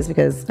qualities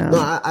because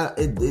I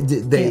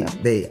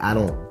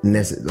don't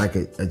necessarily, like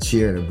a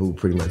cheer and a boo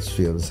pretty much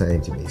feel the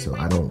same to me. So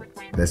I don't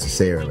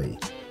necessarily,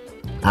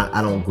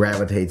 I don't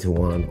gravitate to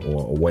one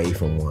or away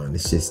from one.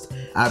 It's just,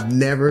 I've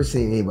never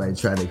seen anybody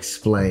try to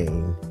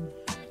explain.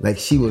 Like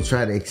she will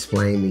try to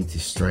explain me to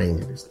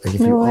strangers. Like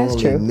if you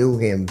only knew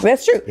him.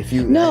 That's true.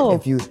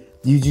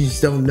 You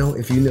just don't know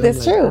if you know.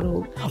 That's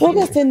true. Well,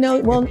 because to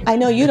know, I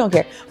know you don't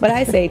care, but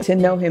I say to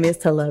know him is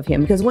to love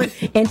him. Because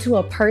and to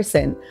a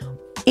person,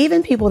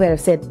 even people that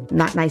have said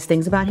not nice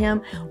things about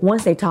him,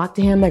 once they talk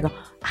to him, they go,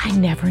 I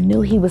never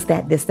knew he was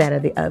that, this, that, or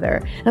the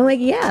other. And I'm like,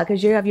 yeah,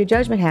 because you have your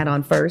judgment hat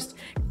on first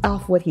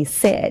off what he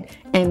said.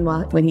 And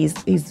when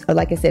he's,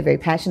 like I said, very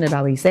passionate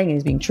about what he's saying, and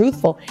he's being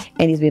truthful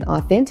and he's being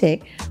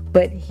authentic,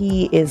 but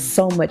he is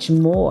so much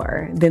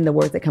more than the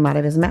words that come out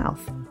of his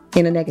mouth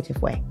in a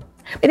negative way.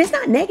 And it's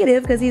not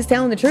negative because he's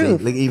telling the truth.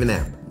 See, look, even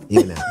now,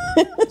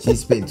 she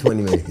spent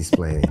 20 minutes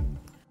explaining.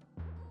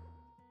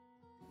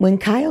 When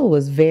Kyle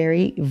was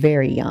very,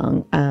 very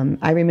young,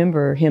 I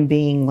remember him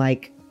being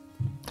like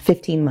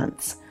 15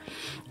 months,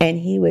 and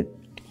he would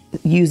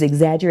use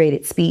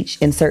exaggerated speech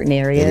in certain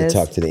areas. And he'd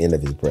talk to the end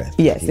of his breath.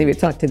 Yes, he would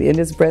talk to the end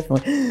of his breath,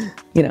 but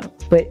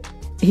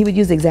he would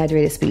use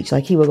exaggerated speech.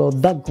 Like he would go,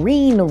 the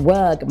green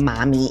rug,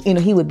 mommy.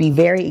 He would be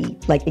very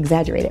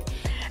exaggerated.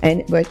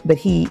 But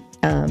he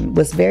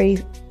was very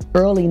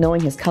early knowing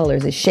his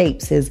colors, his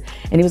shapes, and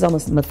he was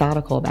almost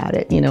methodical about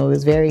it. He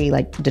was very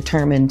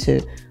determined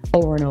to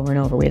over and over and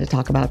over. We had to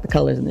talk about the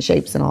colors and the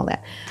shapes and all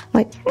that.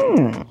 I'm like,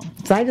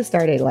 So I just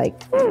started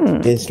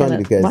It's funny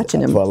because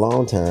watching him. For a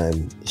long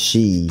time,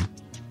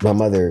 my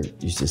mother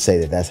used to say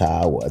that that's how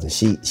I was.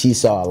 And she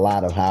saw a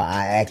lot of how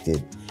I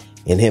acted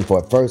in him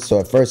at first. So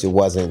at first it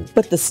wasn't.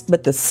 But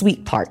the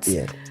sweet parts.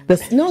 Yeah.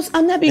 No,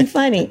 I'm not being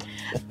funny.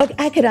 Okay,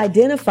 I could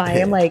identify.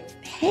 I'm like,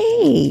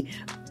 hey,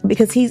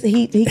 because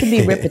he can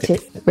be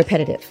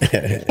repetitive,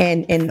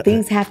 and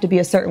things have to be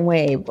a certain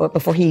way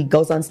before he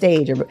goes on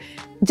stage or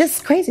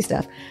just crazy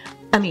stuff.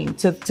 I mean,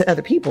 to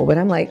other people, but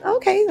I'm like,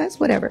 okay, that's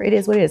whatever. It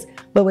is what it is.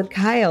 But with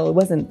Kyle, it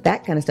wasn't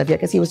that kind of stuff yet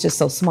because he was just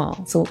so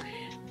small. So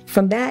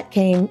from that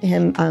came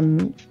him,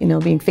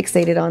 being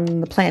fixated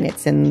on the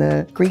planets and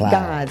the Greek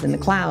gods and the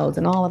clouds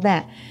and all of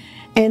that.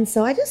 And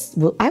so I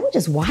would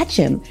just watch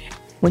him.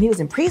 When he was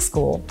in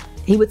preschool,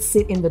 he would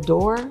sit in the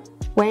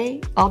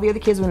doorway. All the other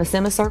kids were in a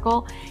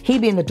semicircle.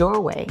 He'd be in the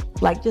doorway,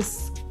 like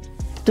just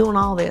doing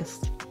all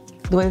this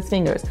with his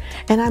fingers.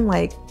 And I'm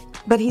like,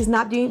 but he's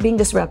not being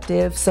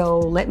disruptive, so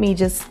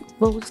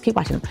we'll just keep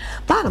watching him.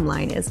 Bottom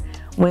line is,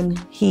 when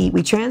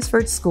we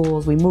transferred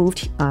schools, we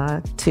moved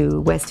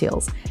to West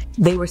Hills,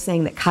 they were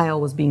saying that Kyle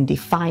was being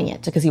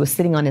defiant because he was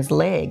sitting on his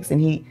legs and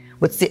he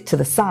would sit to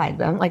the side.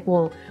 But I'm like,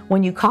 well,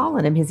 when you call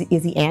on him,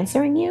 is he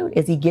answering you?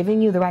 Is he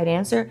giving you the right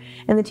answer?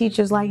 And the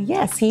teacher's like,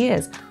 yes, he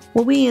is.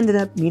 Well, we ended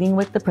up meeting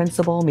with the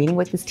principal, meeting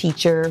with this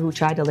teacher who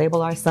tried to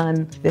label our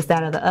son this,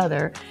 that, or the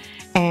other.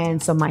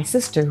 And so my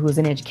sister, who's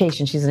in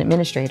education, she's an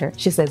administrator,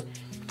 she says,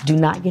 do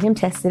not get him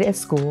tested at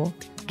school.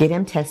 Get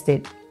him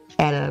tested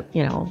at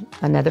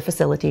another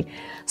facility.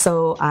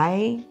 So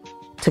I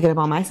took it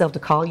upon myself to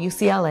call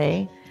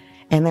UCLA,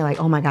 and they're like,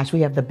 oh my gosh,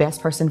 we have the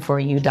best person for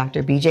you,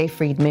 Dr. BJ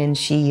Friedman.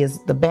 She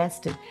is the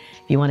best. If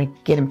you want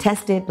to get him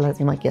tested,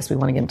 I'm like, yes, we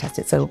want to get him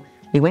tested. So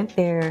we went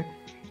there.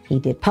 He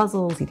did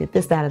puzzles. He did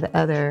this, that, or the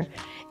other.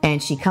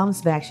 And she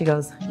comes back. She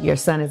goes, your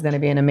son is going to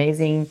be an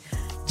amazing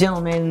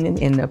gentleman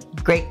and a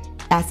great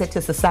asset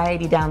to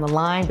society down the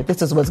line, but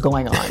this is what's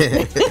going on.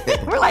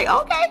 We're like,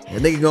 okay. I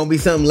think it's going to be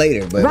something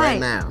later, but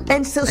right now.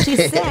 And so she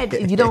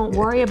said, you don't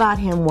worry about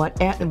him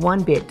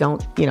one bit.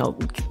 Don't,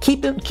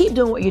 keep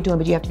doing what you're doing,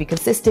 but you have to be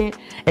consistent.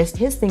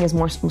 His thing is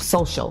more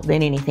social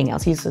than anything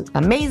else. He's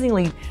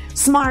amazingly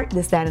smart,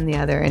 this, that, and the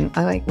other. And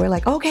we're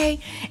like, okay.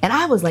 And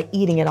I was like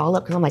eating it all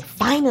up because I'm like,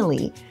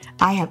 finally,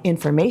 I have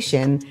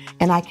information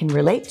and I can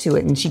relate to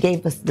it. And she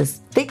gave us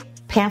this thick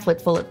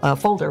pamphlet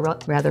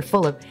folder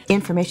full of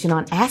information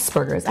on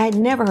Asperger's. I had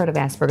never heard of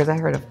Asperger's. I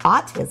heard of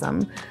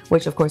autism,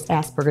 which of course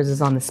Asperger's is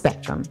on the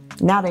spectrum.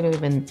 Now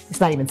it's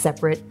not even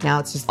separate. Now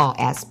it's just all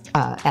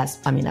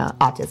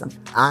autism.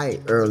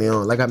 Early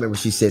on, I remember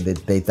she said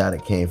that they thought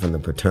it came from the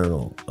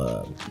paternal.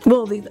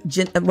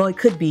 It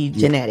could be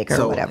genetic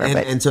or whatever.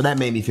 And so that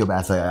made me feel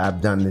bad. So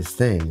I've done this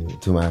thing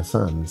to my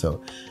son. So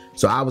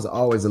I was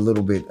always a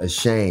little bit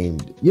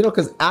ashamed,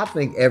 because I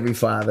think every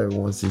father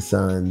wants his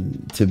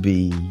son to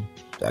be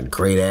a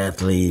great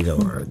athlete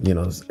or,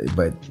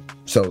 but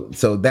so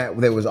that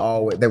there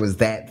was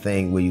that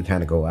thing where you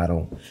kind of go, I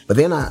don't. But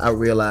then I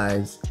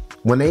realized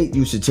when they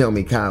used to tell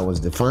me Kyle was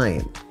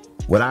defiant,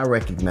 what I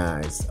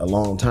recognized a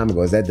long time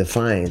ago is that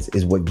defiance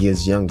is what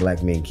gets young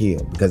black men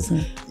killed, because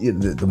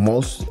the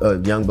most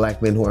young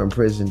black men who are in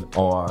prison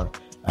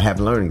have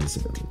learning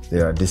disabilities. They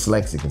are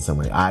dyslexic in some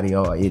way,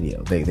 audio or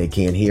idio. They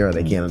can't hear or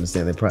they can't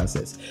understand the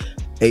process.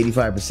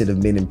 85%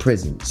 of men in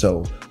prison.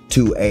 So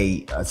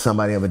to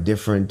somebody of a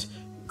different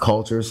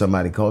culture,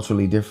 somebody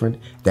culturally different,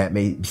 that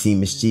may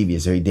seem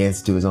mischievous or he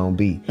dances to his own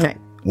beat. Right.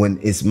 When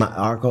it's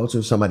our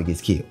culture, somebody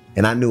gets killed.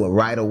 And I knew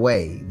right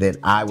away that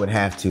I would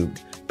have to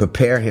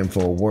prepare him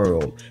for a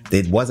world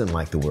that wasn't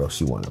like the world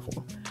she wanted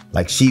for him.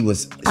 I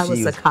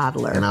was a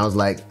coddler, and I was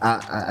like,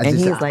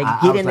 he's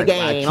like, get in the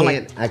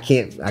game.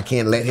 I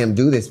can't let him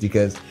do this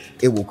because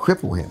it will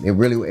cripple him.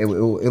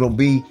 It'll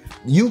be.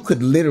 You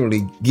could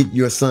literally get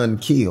your son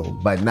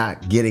killed by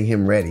not getting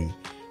him ready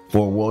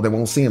for a world that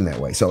won't see him that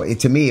way. So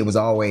to me, it was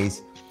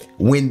always,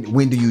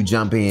 when do you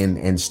jump in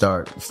and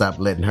stop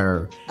letting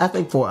her? I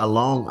think for a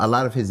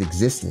lot of his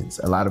existence,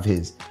 a lot of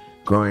his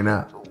growing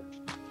up,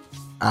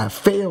 I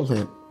failed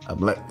him.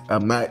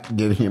 I'm not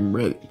getting him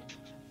ready.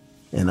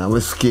 And I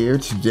was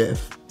scared to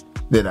death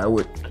that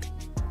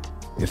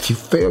if you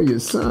fail your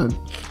son,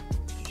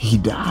 he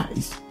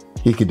dies.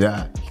 He could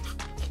die.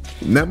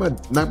 Not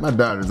my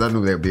daughters, I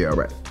knew they'd be all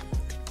right.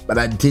 But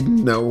I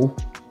didn't know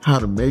how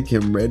to make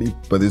him ready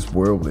for this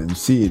world and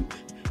see it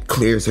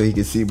clear so he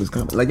could see what's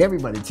coming. Like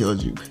everybody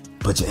tells you,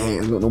 put your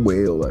hands on the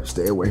wheel or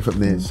stay away from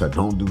this or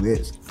don't do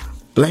this.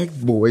 Black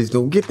boys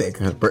don't get that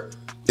kind of break,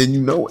 and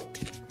you know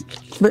it.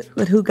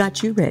 But who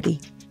got you ready?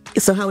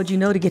 So how would you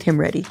know to get him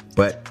ready?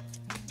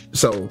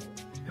 So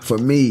for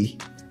me,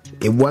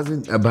 it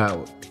wasn't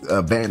about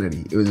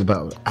vanity. It was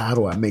about, how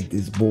do I make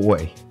this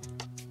boy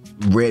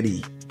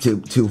ready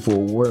for a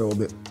world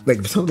that,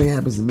 if something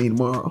happens to me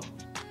tomorrow,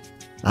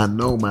 I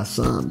know my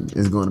son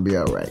is going to be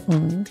all right.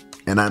 Mm-hmm.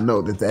 And I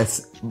know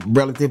that's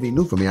relatively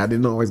new for me. I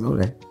didn't always know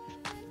that.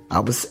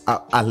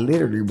 I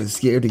literally was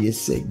scared to get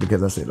sick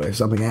because I said, if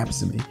something happens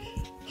to me,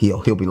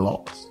 he'll be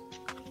lost.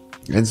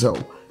 And so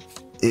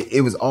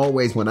it was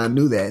always, when I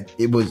knew that,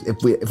 it was,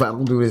 if I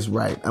don't do this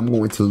right, I'm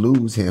going to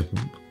lose him,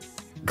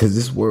 because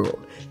this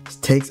world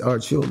takes our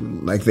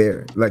children like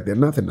they're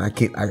nothing.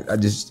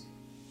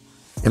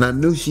 And I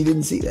knew she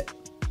didn't see that.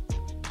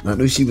 I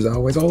knew she was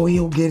always,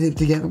 he'll get it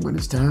together when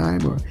it's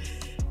time, or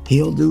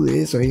he'll do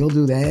this, or he'll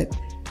do that.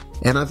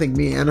 And I think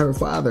me and her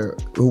father,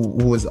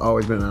 who has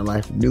always been in our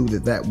life, knew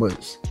that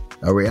was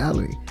a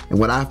reality. And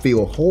what I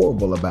feel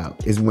horrible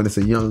about is when it's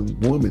a young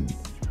woman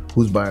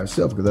who's by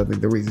herself, because I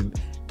think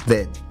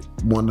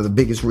one of the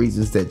biggest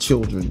reasons that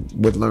children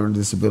with learning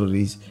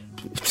disabilities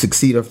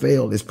succeed or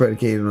fail is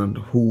predicated on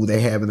who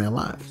they have in their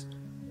lives.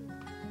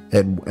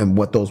 and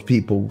what those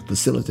people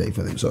facilitate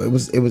for them. So it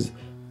was.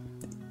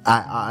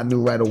 I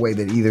knew right away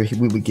that either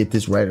we would get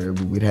this right or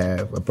we would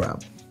have a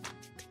problem.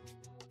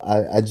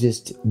 I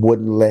just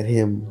wouldn't let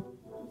him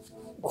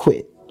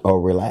quit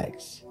or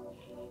relax.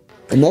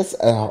 And that's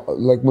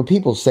like when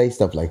people say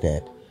stuff like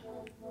that,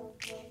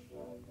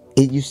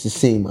 it used to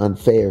seem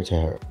unfair to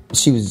her.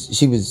 She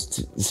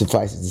was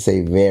suffice it to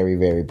say, very,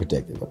 very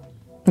protective of him.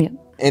 Yeah.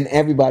 And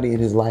everybody in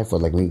his life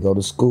was like, when he go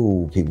to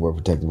school, people were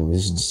protective of him.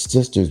 His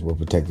sisters were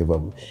protective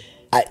of him.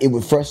 It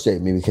would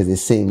frustrate me because it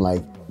seemed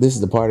like this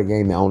is the part of the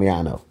game that only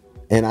I know.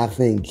 And I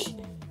think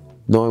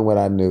knowing what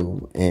I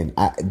knew,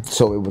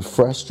 so it would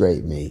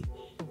frustrate me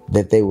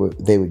that they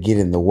would get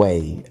in the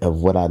way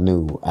of what I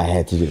knew I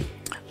had to do.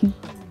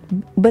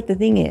 But the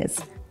thing is,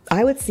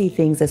 I would see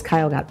things as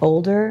Kyle got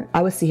older.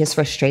 I would see his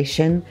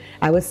frustration.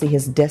 I would see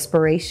his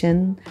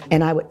desperation.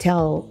 And I would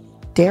tell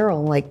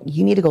Daryl, like,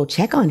 you need to go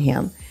check on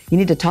him. You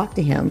need to talk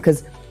to him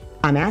because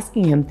I'm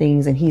asking him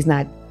things and he's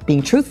not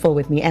being truthful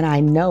with me. And I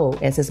know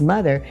as his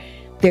mother,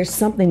 there's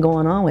something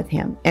going on with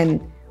him.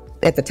 And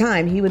at the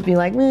time he would be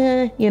like,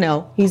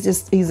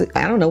 he's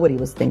I don't know what he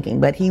was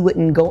thinking, but he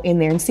wouldn't go in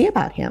there and see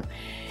about him.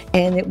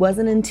 And it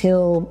wasn't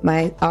until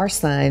our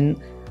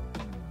son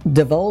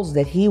divulged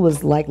that he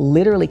was like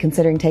literally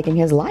considering taking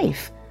his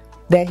life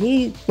that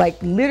he like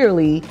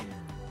literally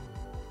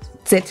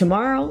said,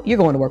 tomorrow you're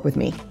going to work with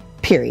me,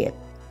 period.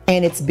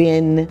 And it's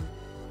been,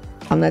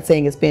 I'm not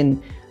saying it's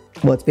been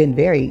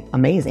very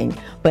amazing,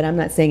 but I'm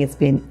not saying it's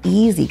been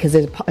easy because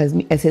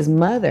as his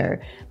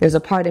mother, there's a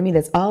part of me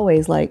that's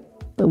always like,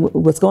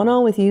 what's going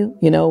on with you?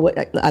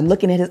 I'm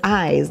looking at his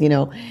eyes,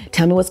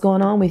 tell me what's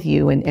going on with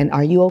you. And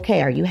are you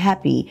okay? Are you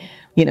happy?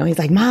 He's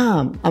like,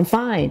 Mom, I'm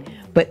fine.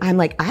 But I'm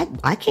like,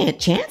 I can't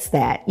chance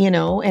that,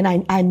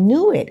 and I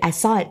knew it. I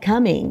saw it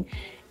coming.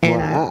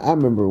 And I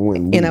remember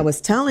when I was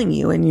telling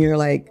you and you're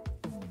like,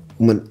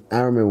 I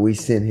remember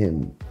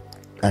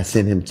I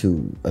sent him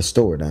to a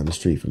store down the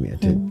street from here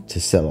to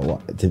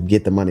sell to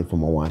get the money for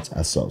my watch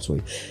I sold. So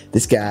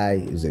this guy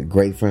is a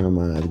great friend of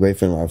mine, a great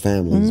friend of our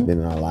family. He's been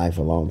in our life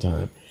for a long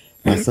time.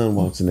 My son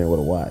walks in there with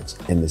a watch,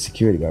 and the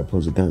security guard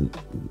pulls a gun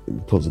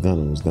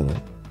and was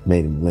gonna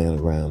made him lay on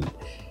the ground.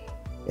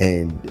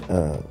 And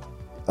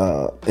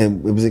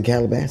it was in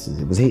Calabasas.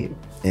 It was here.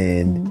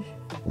 And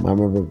I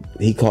remember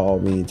he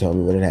called me and told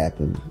me what had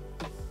happened.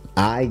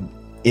 I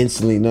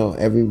instantly know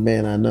every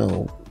man I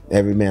knew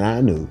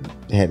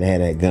had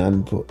a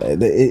gun.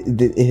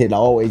 It had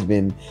always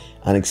been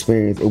an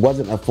experience. It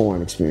wasn't a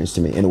foreign experience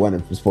to me, and it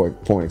wasn't a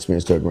foreign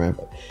experience to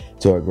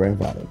her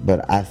grandfather.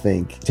 But I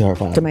think to her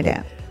father, to my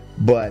dad.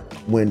 But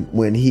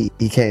when he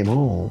came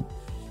home,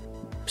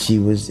 she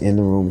was in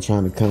the room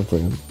trying to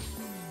comfort him,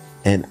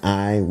 and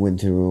I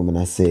went to the room and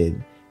I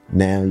said,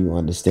 "Now you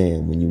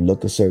understand. When you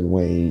look a certain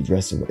way and you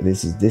dress a way,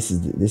 this is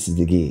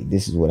the gig.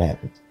 This is what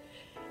happens."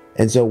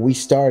 And so we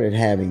started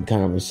having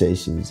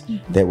conversations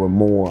that were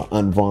more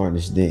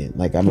unvarnished then.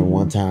 Like I remember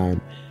one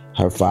time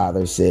her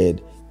father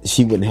said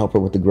she wouldn't help her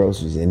with the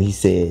groceries. And he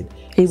said,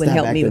 he wouldn't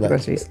help me with the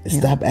groceries.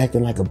 Stop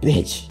acting like a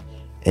bitch.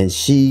 And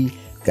she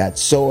got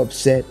so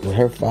upset with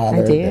her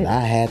father that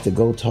I had to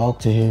go talk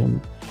to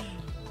him.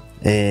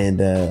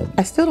 And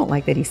I still don't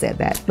like that he said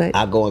that. But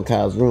I go in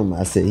Kyle's room.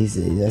 I said,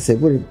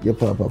 what did your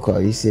papa call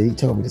you? He said, he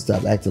told me to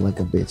stop acting like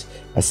a bitch.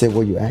 I said,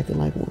 well, you acting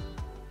like one.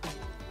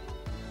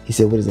 He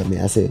said, what does that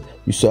mean? I said,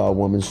 you saw a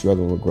woman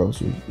struggling with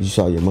groceries. You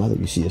saw your mother.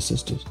 You see your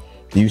sisters.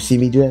 Do you see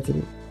me do that to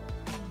them?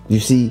 You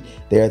see,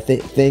 there are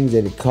things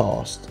that it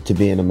costs to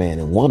being a man.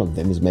 And one of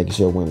them is making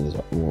sure women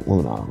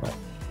are all right.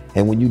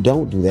 And when you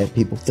don't do that,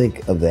 people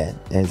think of that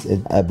as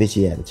a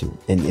bitchy attitude.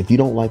 And if you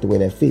don't like the way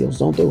that feels,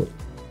 don't do it.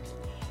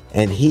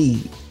 And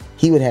he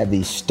would have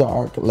these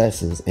stark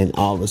lessons, and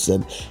all of a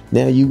sudden,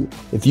 now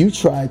if you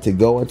tried to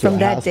go into from a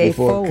that house day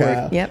before forward,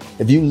 Kyle, yep.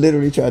 If you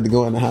literally tried to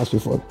go in the house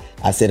before,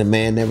 I said a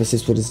man never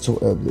sits with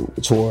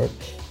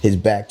his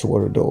back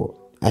toward a door.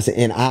 I said,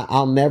 and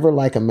I'll never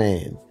like a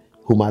man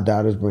who my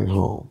daughters bring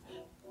home,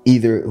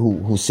 either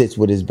who sits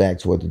with his back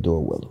toward the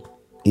door with them.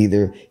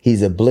 Either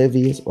he's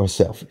oblivious or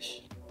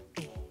selfish,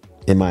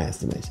 in my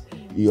estimation.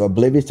 You're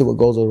oblivious to what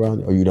goes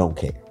around you, or you don't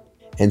care.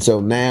 And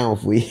so now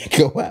if we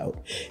go out,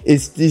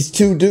 it's these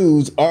two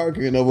dudes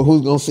arguing over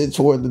who's going to sit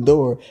toward the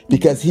door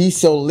because he's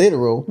so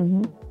literal,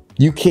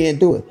 you can't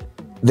do it.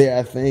 There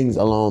are things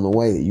along the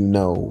way that you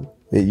know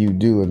that you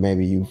do, and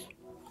maybe you've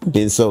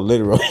been so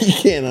literal you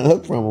can't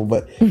unhook from him.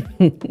 But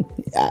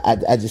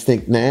I just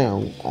think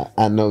now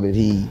I know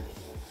that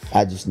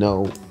I just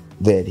know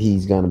that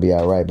he's going to be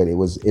all right. But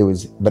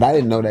but I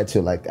didn't know that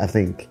till like, I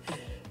think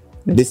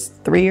this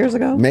 3 years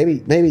ago,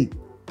 maybe.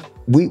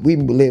 We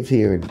lived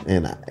here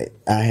and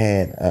I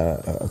had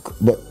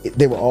but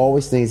there were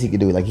always things he could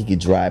do. Like he could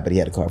drive, but he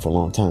had a car for a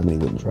long time and he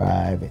wouldn't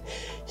drive.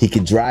 He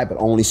could drive, but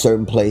only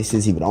certain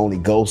places. He would only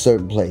go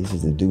certain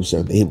places and do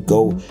certain things. He would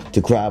go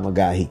to Krav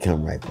Maga, he'd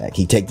come right back.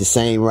 He'd take the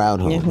same route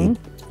home.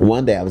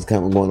 One day I was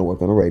going to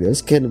work on the radio.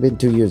 This couldn't have been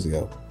 2 years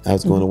ago. I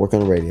was going to work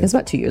on the radio. It's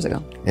about 2 years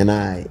ago. And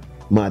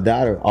my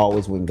daughter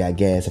always went and got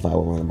gas if I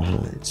were running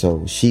behind.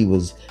 So she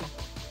was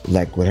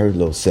like with her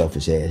little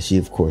selfish ass, she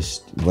of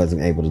course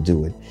wasn't able to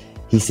do it.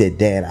 He said,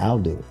 Dad, I'll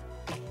do it.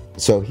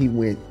 So he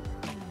went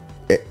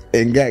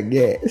and got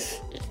gas.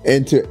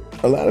 And to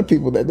a lot of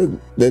people that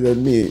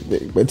doesn't mean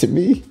anything. But to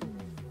me,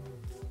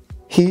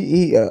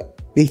 he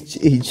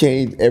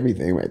changed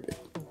everything right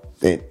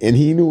there. And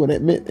he knew what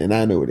it meant, and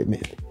I knew what it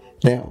meant.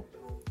 Now,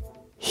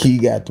 he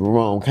got the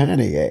wrong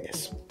kind of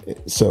gas.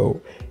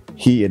 So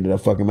he ended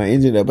up fucking my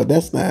engine up, but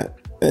that's not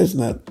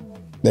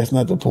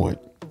the point.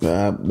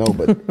 No,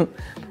 but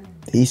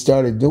he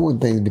started doing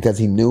things because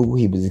he knew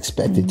he was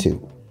expected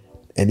to.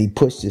 And he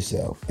pushed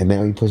himself, and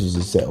now he pushes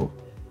himself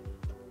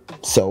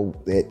so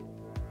that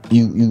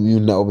you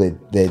know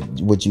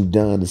that what you've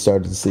done is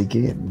starting to sink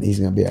in. He's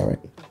gonna be all right.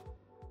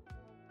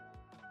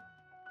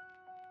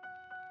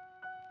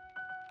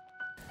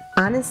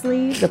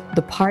 Honestly,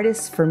 the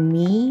hardest for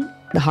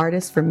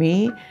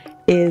me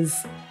is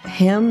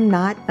him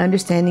not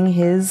understanding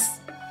his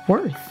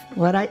worth,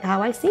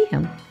 how I see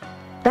him.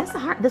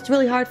 That's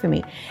really hard for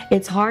me.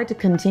 It's hard to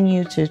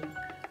continue to.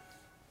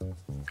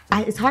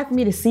 It's hard for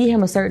me to see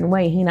him a certain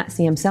way, he not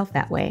see himself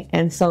that way.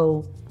 And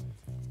so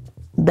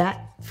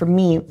that, for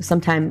me,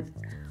 sometimes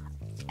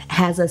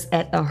has us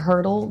at a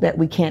hurdle that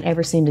we can't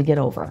ever seem to get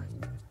over.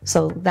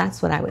 So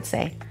that's what I would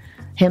say.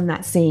 Him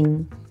not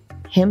seeing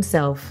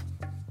himself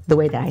the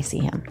way that I see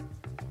him.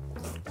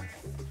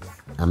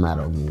 I'm not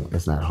over.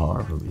 It's not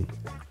hard for me.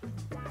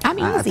 I'm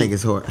easy. I think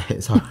it's hard.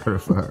 It's harder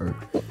for her.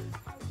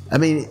 I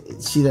mean,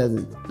 she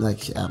doesn't, like,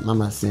 I'm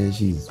not saying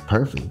she's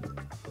perfect.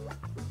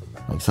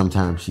 Like,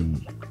 sometimes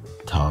she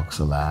talks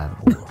a lot,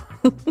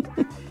 or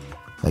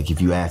like if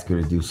you ask her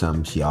to do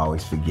something, she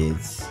always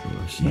forgets.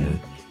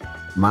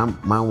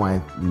 My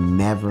wife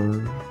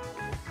never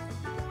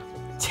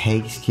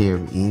takes care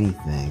of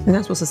anything. You're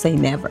not supposed to say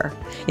never.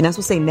 You're not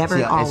supposed to say never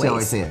and always. She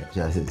always said it,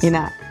 Justice. You're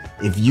not.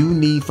 If you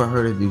need for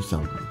her to do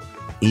something,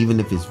 even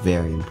if it's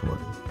very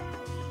important,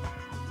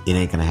 it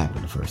ain't gonna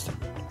happen the first time.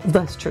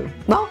 That's true.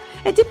 Well,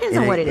 it depends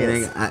on what it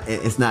is.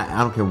 It's not. I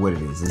don't care what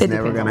it is. It's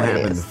never gonna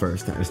happen the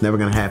first time. It's never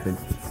gonna happen.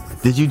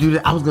 Did you do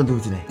that? I was gonna do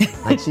it today.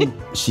 Like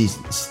she's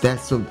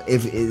that's so.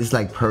 If it's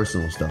like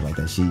personal stuff like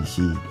that,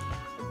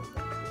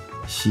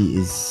 she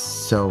is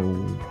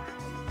so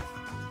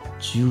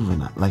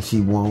juvenile. Like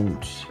she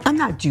won't. I'm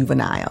not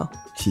juvenile.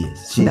 She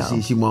is.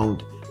 She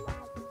won't.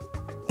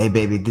 Hey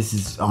baby, this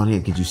is on here.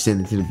 Could you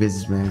send it to the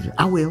business manager?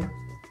 I will.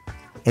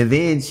 And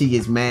then she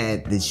gets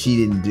mad that she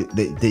didn't do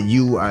that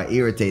you are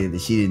irritated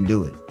that she didn't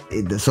do it.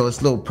 So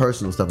it's little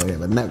personal stuff like that,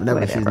 but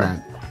never she's not.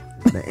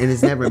 And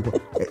it's never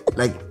important.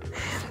 Like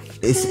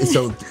it's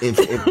so if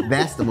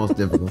that's the most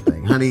difficult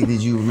thing. Honey,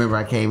 did you remember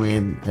I came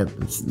in?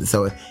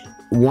 So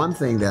one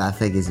thing that I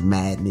think is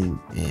maddening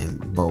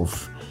and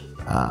both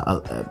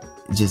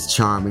just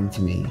charming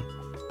to me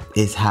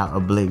is how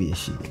oblivious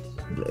she is.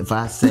 If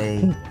I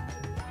say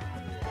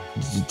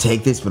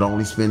take this but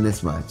only spend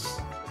this much.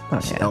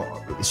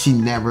 She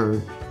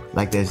never,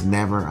 like, there's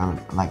never,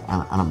 like,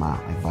 I don't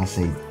mind. Like, if I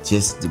say,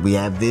 just, we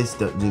have this,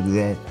 do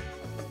that,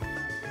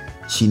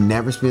 she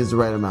never spends the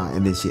right amount,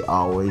 and then she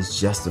always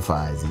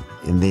justifies it,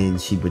 and then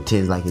she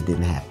pretends like it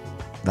didn't happen.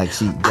 Like,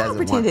 she doesn't I don't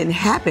pretend it didn't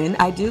happen.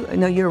 I do.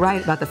 No, you're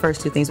right about the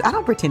first two things. I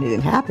don't pretend it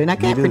didn't happen. I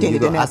can't pretend it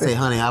didn't happen. I say,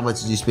 honey, how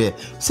much did you spend?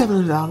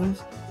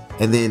 $700.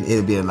 And then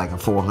it'll be like a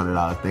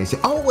 $400 thing. She,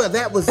 oh, well,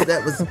 that was,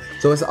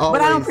 so it's always.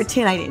 But I don't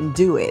pretend I didn't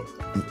do it.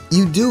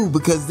 You do,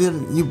 because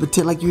then you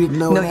pretend like you didn't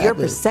know. No, your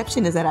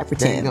perception is that I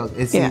pretend. There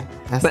you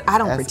go. But I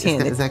don't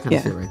pretend. It's that kind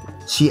of shit right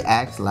there. She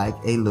acts like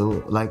a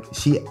little, like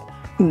she.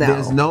 No.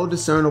 There's no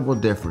discernible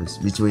difference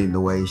between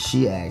the way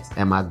she acts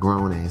and my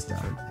grown ass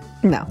daughter.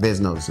 No. There's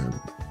no discernible.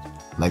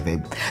 Like they.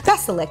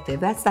 That's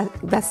selective.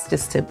 That's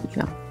just to, you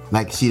know.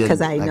 Like she doesn't.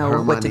 Because I like know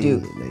what money, to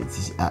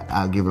do.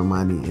 I'll give her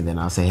money and then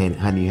I'll say, hey,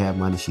 honey, you have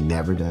money. She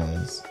never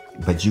does.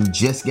 But you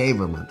just gave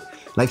her money.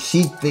 Like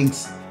she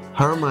thinks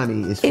her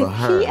money is for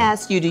her. If he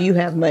asks you, do you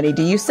have money?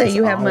 Do you say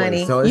you have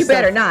money? So you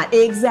better not.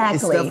 Exactly.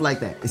 It's stuff like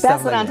that.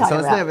 That's what I'm talking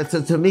about. So it's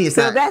never, to me, it's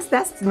not. So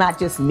that's not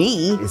just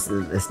me.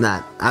 It's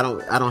not. I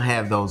don't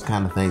have those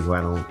kind of things where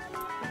I don't.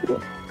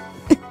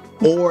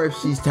 Or if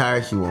she's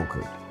tired, she won't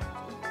cook.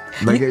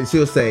 Like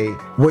she'll say,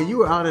 well, you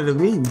were out at the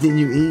meeting, didn't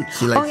you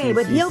eat? Okay,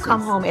 but he'll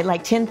come home at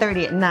like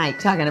 10:30 at night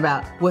talking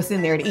about what's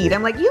in there to eat.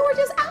 I'm like, you were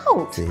just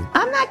out. See?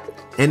 I'm not.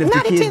 And if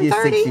not the kid at gets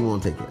 10:30. sick, she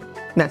won't take care of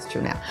it. That's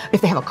true now.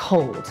 If they have a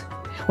cold.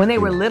 When they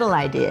were little,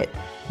 I did.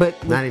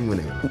 But not even when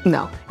they were.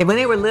 No. When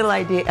they were little,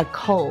 I did a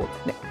cold.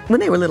 When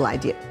they were little, I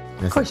did.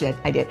 Of course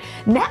I did.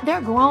 Now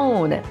they're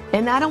grown,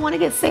 and I don't want to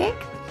get sick.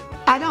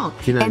 I don't.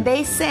 And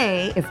they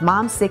say if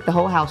mom's sick, the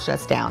whole house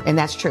shuts down, and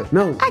that's true.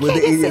 No, I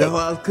can't get sick. The whole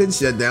house couldn't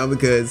shut down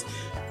because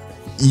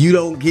you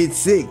don't get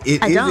sick.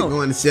 It isn't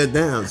going to shut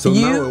down. So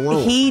no, it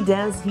won't. He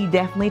does. He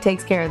definitely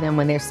takes care of them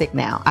when they're sick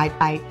now.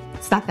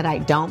 It's not that I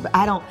don't, but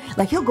I don't.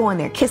 Like he'll go in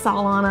there, kiss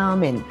all on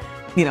them, and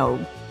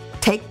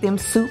take them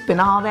soup and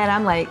all that.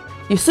 I'm like,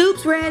 your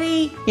soup's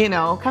ready.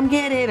 Come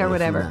get it or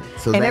whatever.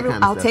 So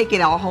and I'll take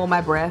it. I'll hold my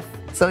breath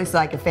So it's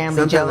like a family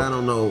Sometimes joke. I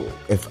don't know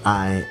if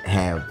I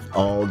have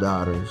all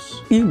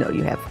daughters. You know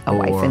you have a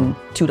wife or- and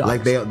 2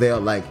 daughters. Like they'll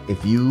like,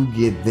 if you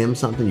give them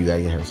something, you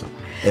gotta get her something.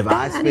 If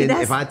honey,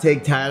 that's- if I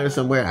take Tyler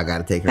somewhere, I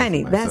gotta take her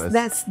Honey, somewhere.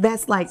 So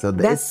that's like so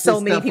that's it's so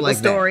just many stuff people's like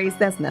that. stories.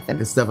 That's nothing.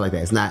 it's stuff like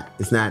that. It's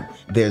not,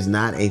 there's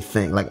not a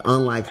thing, like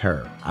unlike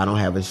her, I don't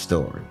have a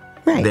story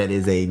Right. that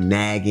is a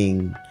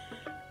nagging,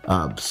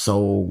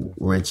 soul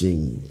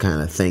wrenching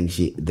kind of thing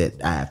that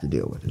I have to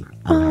deal with. I don't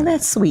Oh, have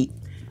that's sweet.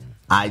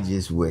 I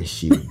just wish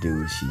she would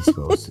do what she's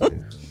supposed to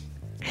do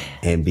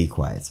and be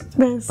quiet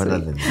sometimes. That's But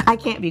other sweet. than that, I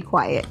can't be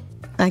quiet.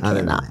 I Other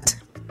than cannot.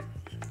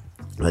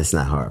 it's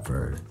not hard for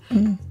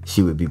her.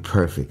 She would be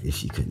perfect if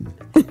she couldn't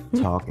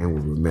talk and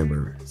would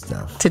remember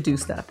stuff. To do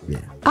stuff. Yeah.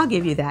 I'll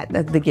give you that.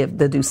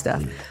 The do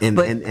stuff. And,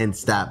 but and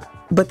stop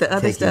but the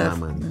other taking stuff.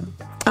 my money.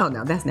 Oh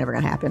no, that's never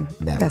gonna happen.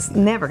 Never. That's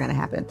never gonna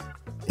happen.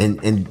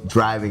 And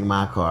driving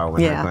my car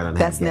when her car Yeah, doesn't have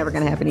that's gas never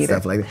gonna and happen either.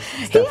 Stuff like that.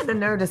 He had the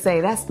nerve to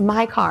say, "That's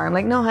my car." I'm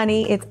like, "No,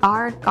 honey, it's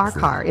our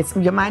car. It's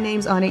my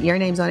name's on it. Your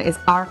name's on it. It's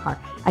our car.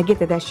 I get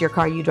that that's your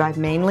car. You drive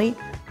mainly.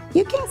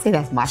 You can't say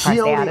that's my car. She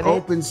Stay out only of it."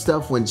 opens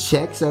stuff when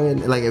checks are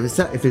in. Like if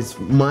it's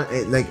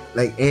money, like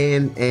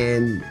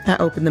and I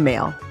open the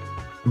mail.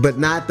 but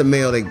not the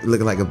mail that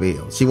look like a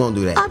bill. She won't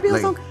do that. Our bills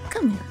Like, don't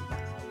come here.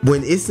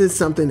 when it's just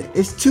something,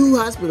 it's 2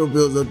 hospital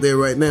bills up there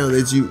right now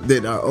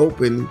that are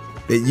open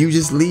that you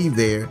just leave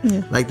there.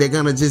 Like they're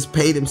gonna just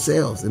pay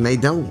themselves, and they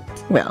don't.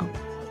 Well,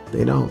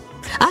 They don't.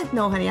 I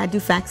know, honey. I do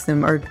fax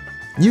them, or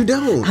You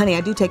don't. honey,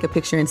 I do take a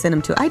picture and send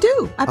them to. I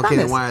do. I Okay, promise.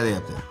 then why are they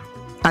up there?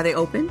 Are they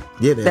open?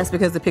 Yeah, they That's are.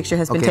 because the picture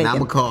has been Okay, taken. now I'm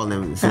gonna call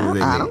them as soon as they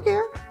I leave. don't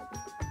care.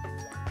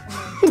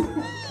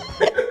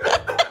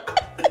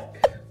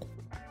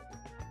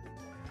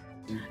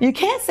 You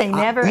can't say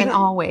never and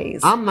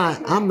always. I'm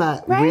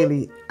not Right?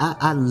 really.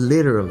 I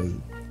literally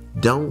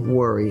don't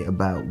worry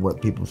about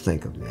what people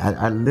think of me.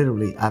 I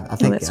literally. I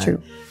think that's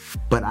true.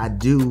 But I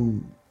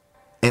do,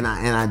 and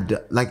I do,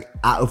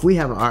 if we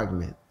have an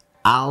argument,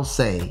 I'll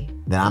say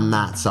that I'm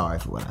not sorry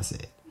for what I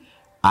said.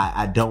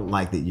 I don't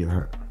like that you're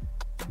hurt,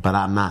 but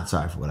I'm not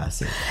sorry for what I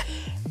said.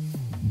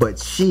 But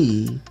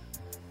she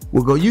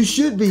will go, "You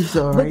should be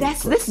sorry."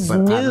 But this is But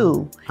I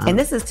new, don't. and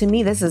this is, to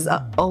me, this is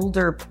an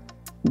older,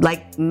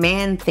 like,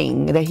 man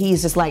thing that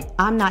he's just like,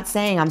 I'm not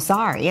saying I'm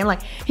sorry, and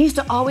like he used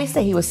to always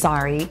say he was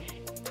sorry,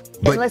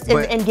 But-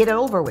 and get it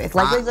over with.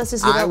 Like let's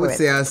just get I over would it.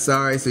 say I'm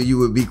sorry, so you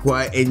would be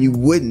quiet, and you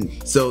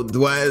wouldn't. So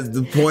why is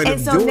the point And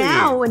of so doing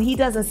now it? when he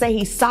doesn't say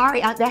he's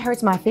sorry, that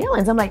hurts my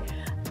feelings. I'm like,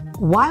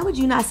 why would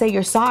you not say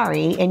you're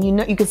sorry? And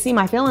you can see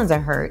my feelings are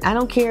hurt. I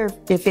don't care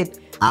if it.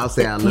 I'll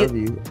say I love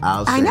you.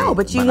 I know,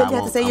 but you I have to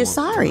won't- say I you're won't-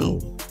 sorry.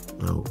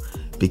 No,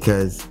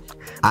 because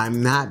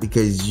I'm not.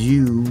 Because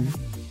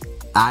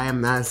I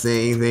am not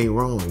saying anything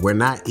wrong. We're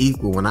not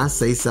equal. When I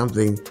say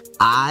something,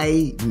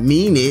 I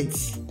mean it.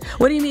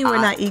 What do you mean we're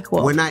not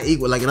equal? We're not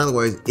equal. Like, in other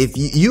words, if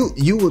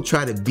you will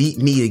try to beat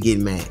me to get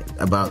mad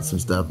about some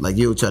stuff. Like,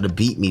 you'll try to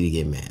beat me to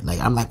get mad. Like,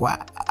 I'm like, well,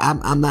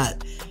 I'm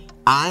not.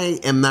 I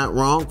am not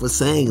wrong for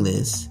saying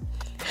this.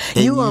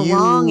 And You are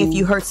wrong if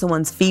you hurt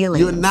someone's feelings.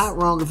 You're not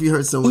wrong if you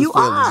hurt someone's You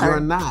feelings. are. You're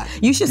not.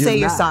 You should say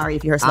you're sorry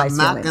if you hurt somebody's I'm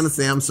not feelings. going to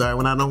say I'm sorry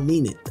when I don't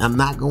mean it. I'm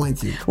not going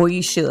to. Well,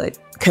 you should,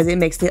 because it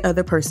makes the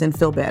other person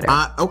feel better.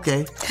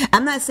 Okay.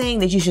 I'm not saying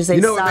that you should say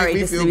You know what sorry makes me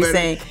just to feel be better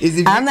saying. is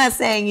if I'm you- not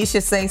saying you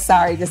should say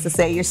sorry just to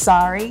say you're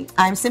sorry.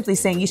 I'm simply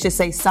saying you should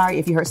say sorry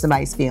if you hurt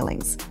somebody's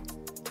feelings.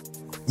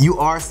 You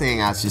are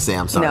saying I should say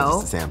I'm sorry. No,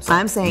 just to say I'm sorry.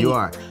 I'm saying you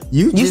are.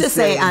 You should just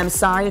say said- I'm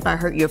sorry if I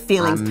hurt your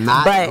feelings. I'm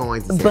not but,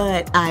 going to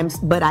say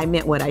but I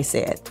meant what I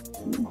said.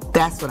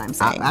 That's what I'm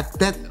saying.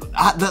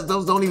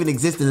 Those don't even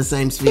exist in the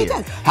same sphere.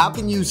 does. How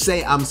can you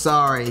say I'm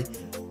sorry?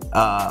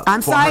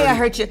 I'm for sorry I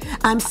hurting- hurt you.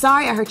 I'm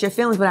sorry I hurt your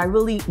feelings, but I'm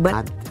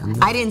not-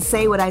 I didn't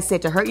say what I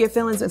said to hurt your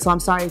feelings, and so I'm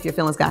sorry if your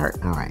feelings got hurt.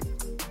 All right.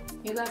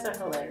 You guys are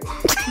hilarious.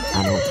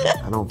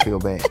 I don't feel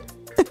bad.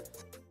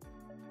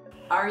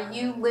 Are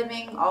you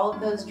living all of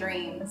those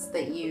dreams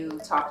that you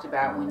talked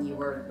about when you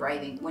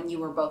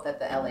were both at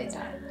the LA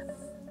Times?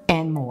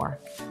 And more.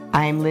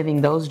 I am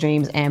living those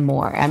dreams and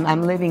more.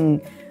 I'm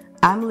living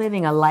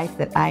a life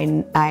that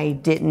I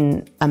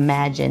didn't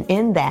imagine,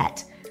 in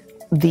that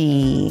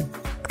the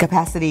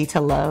capacity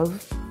to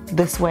love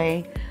this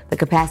way, the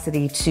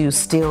capacity to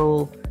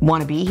still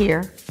want to be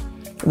here,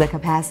 the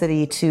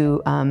capacity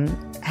to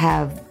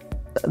have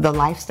the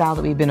lifestyle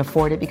that we've been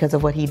afforded because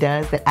of what he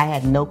does, that I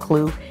had no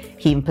clue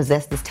he even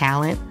possessed this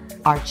talent.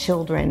 Our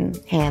children,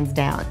 hands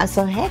down.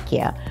 So heck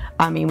yeah.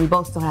 I mean, we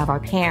both still have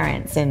our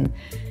parents and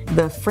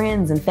the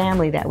friends and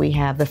family that we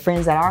have, the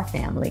friends that are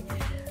family.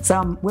 So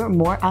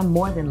I'm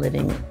more than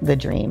living the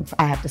dream.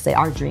 I have to say,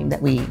 our dream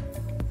that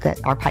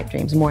our pipe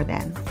dreams, more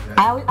than.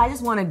 I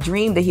just want to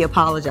dream that he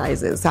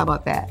apologizes. How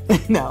about that?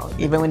 No,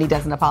 even when he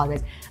doesn't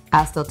apologize,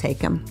 I still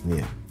take him.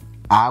 Yeah.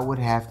 I would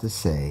have to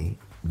say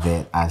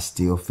that I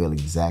still feel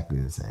exactly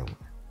the same way.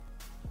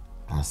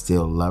 I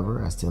still love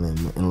her. I still am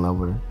in love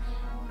with her.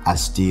 I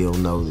still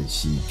know that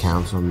she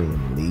counts on me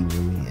and believes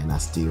in me, and I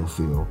still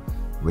feel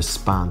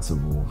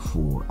responsible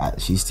for.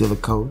 She's still a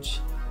coach,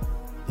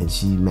 and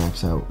she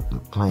maps out the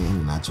plan,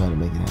 and I try to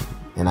make it happen.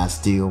 And I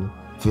still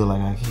feel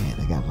like I can.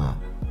 I got my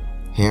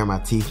hair, my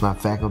teeth, my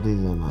faculties,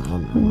 and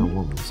I'm a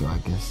woman. So I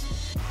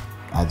guess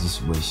I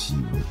just wish she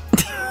would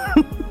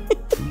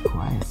be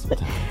quiet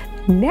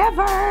sometimes.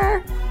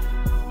 Never.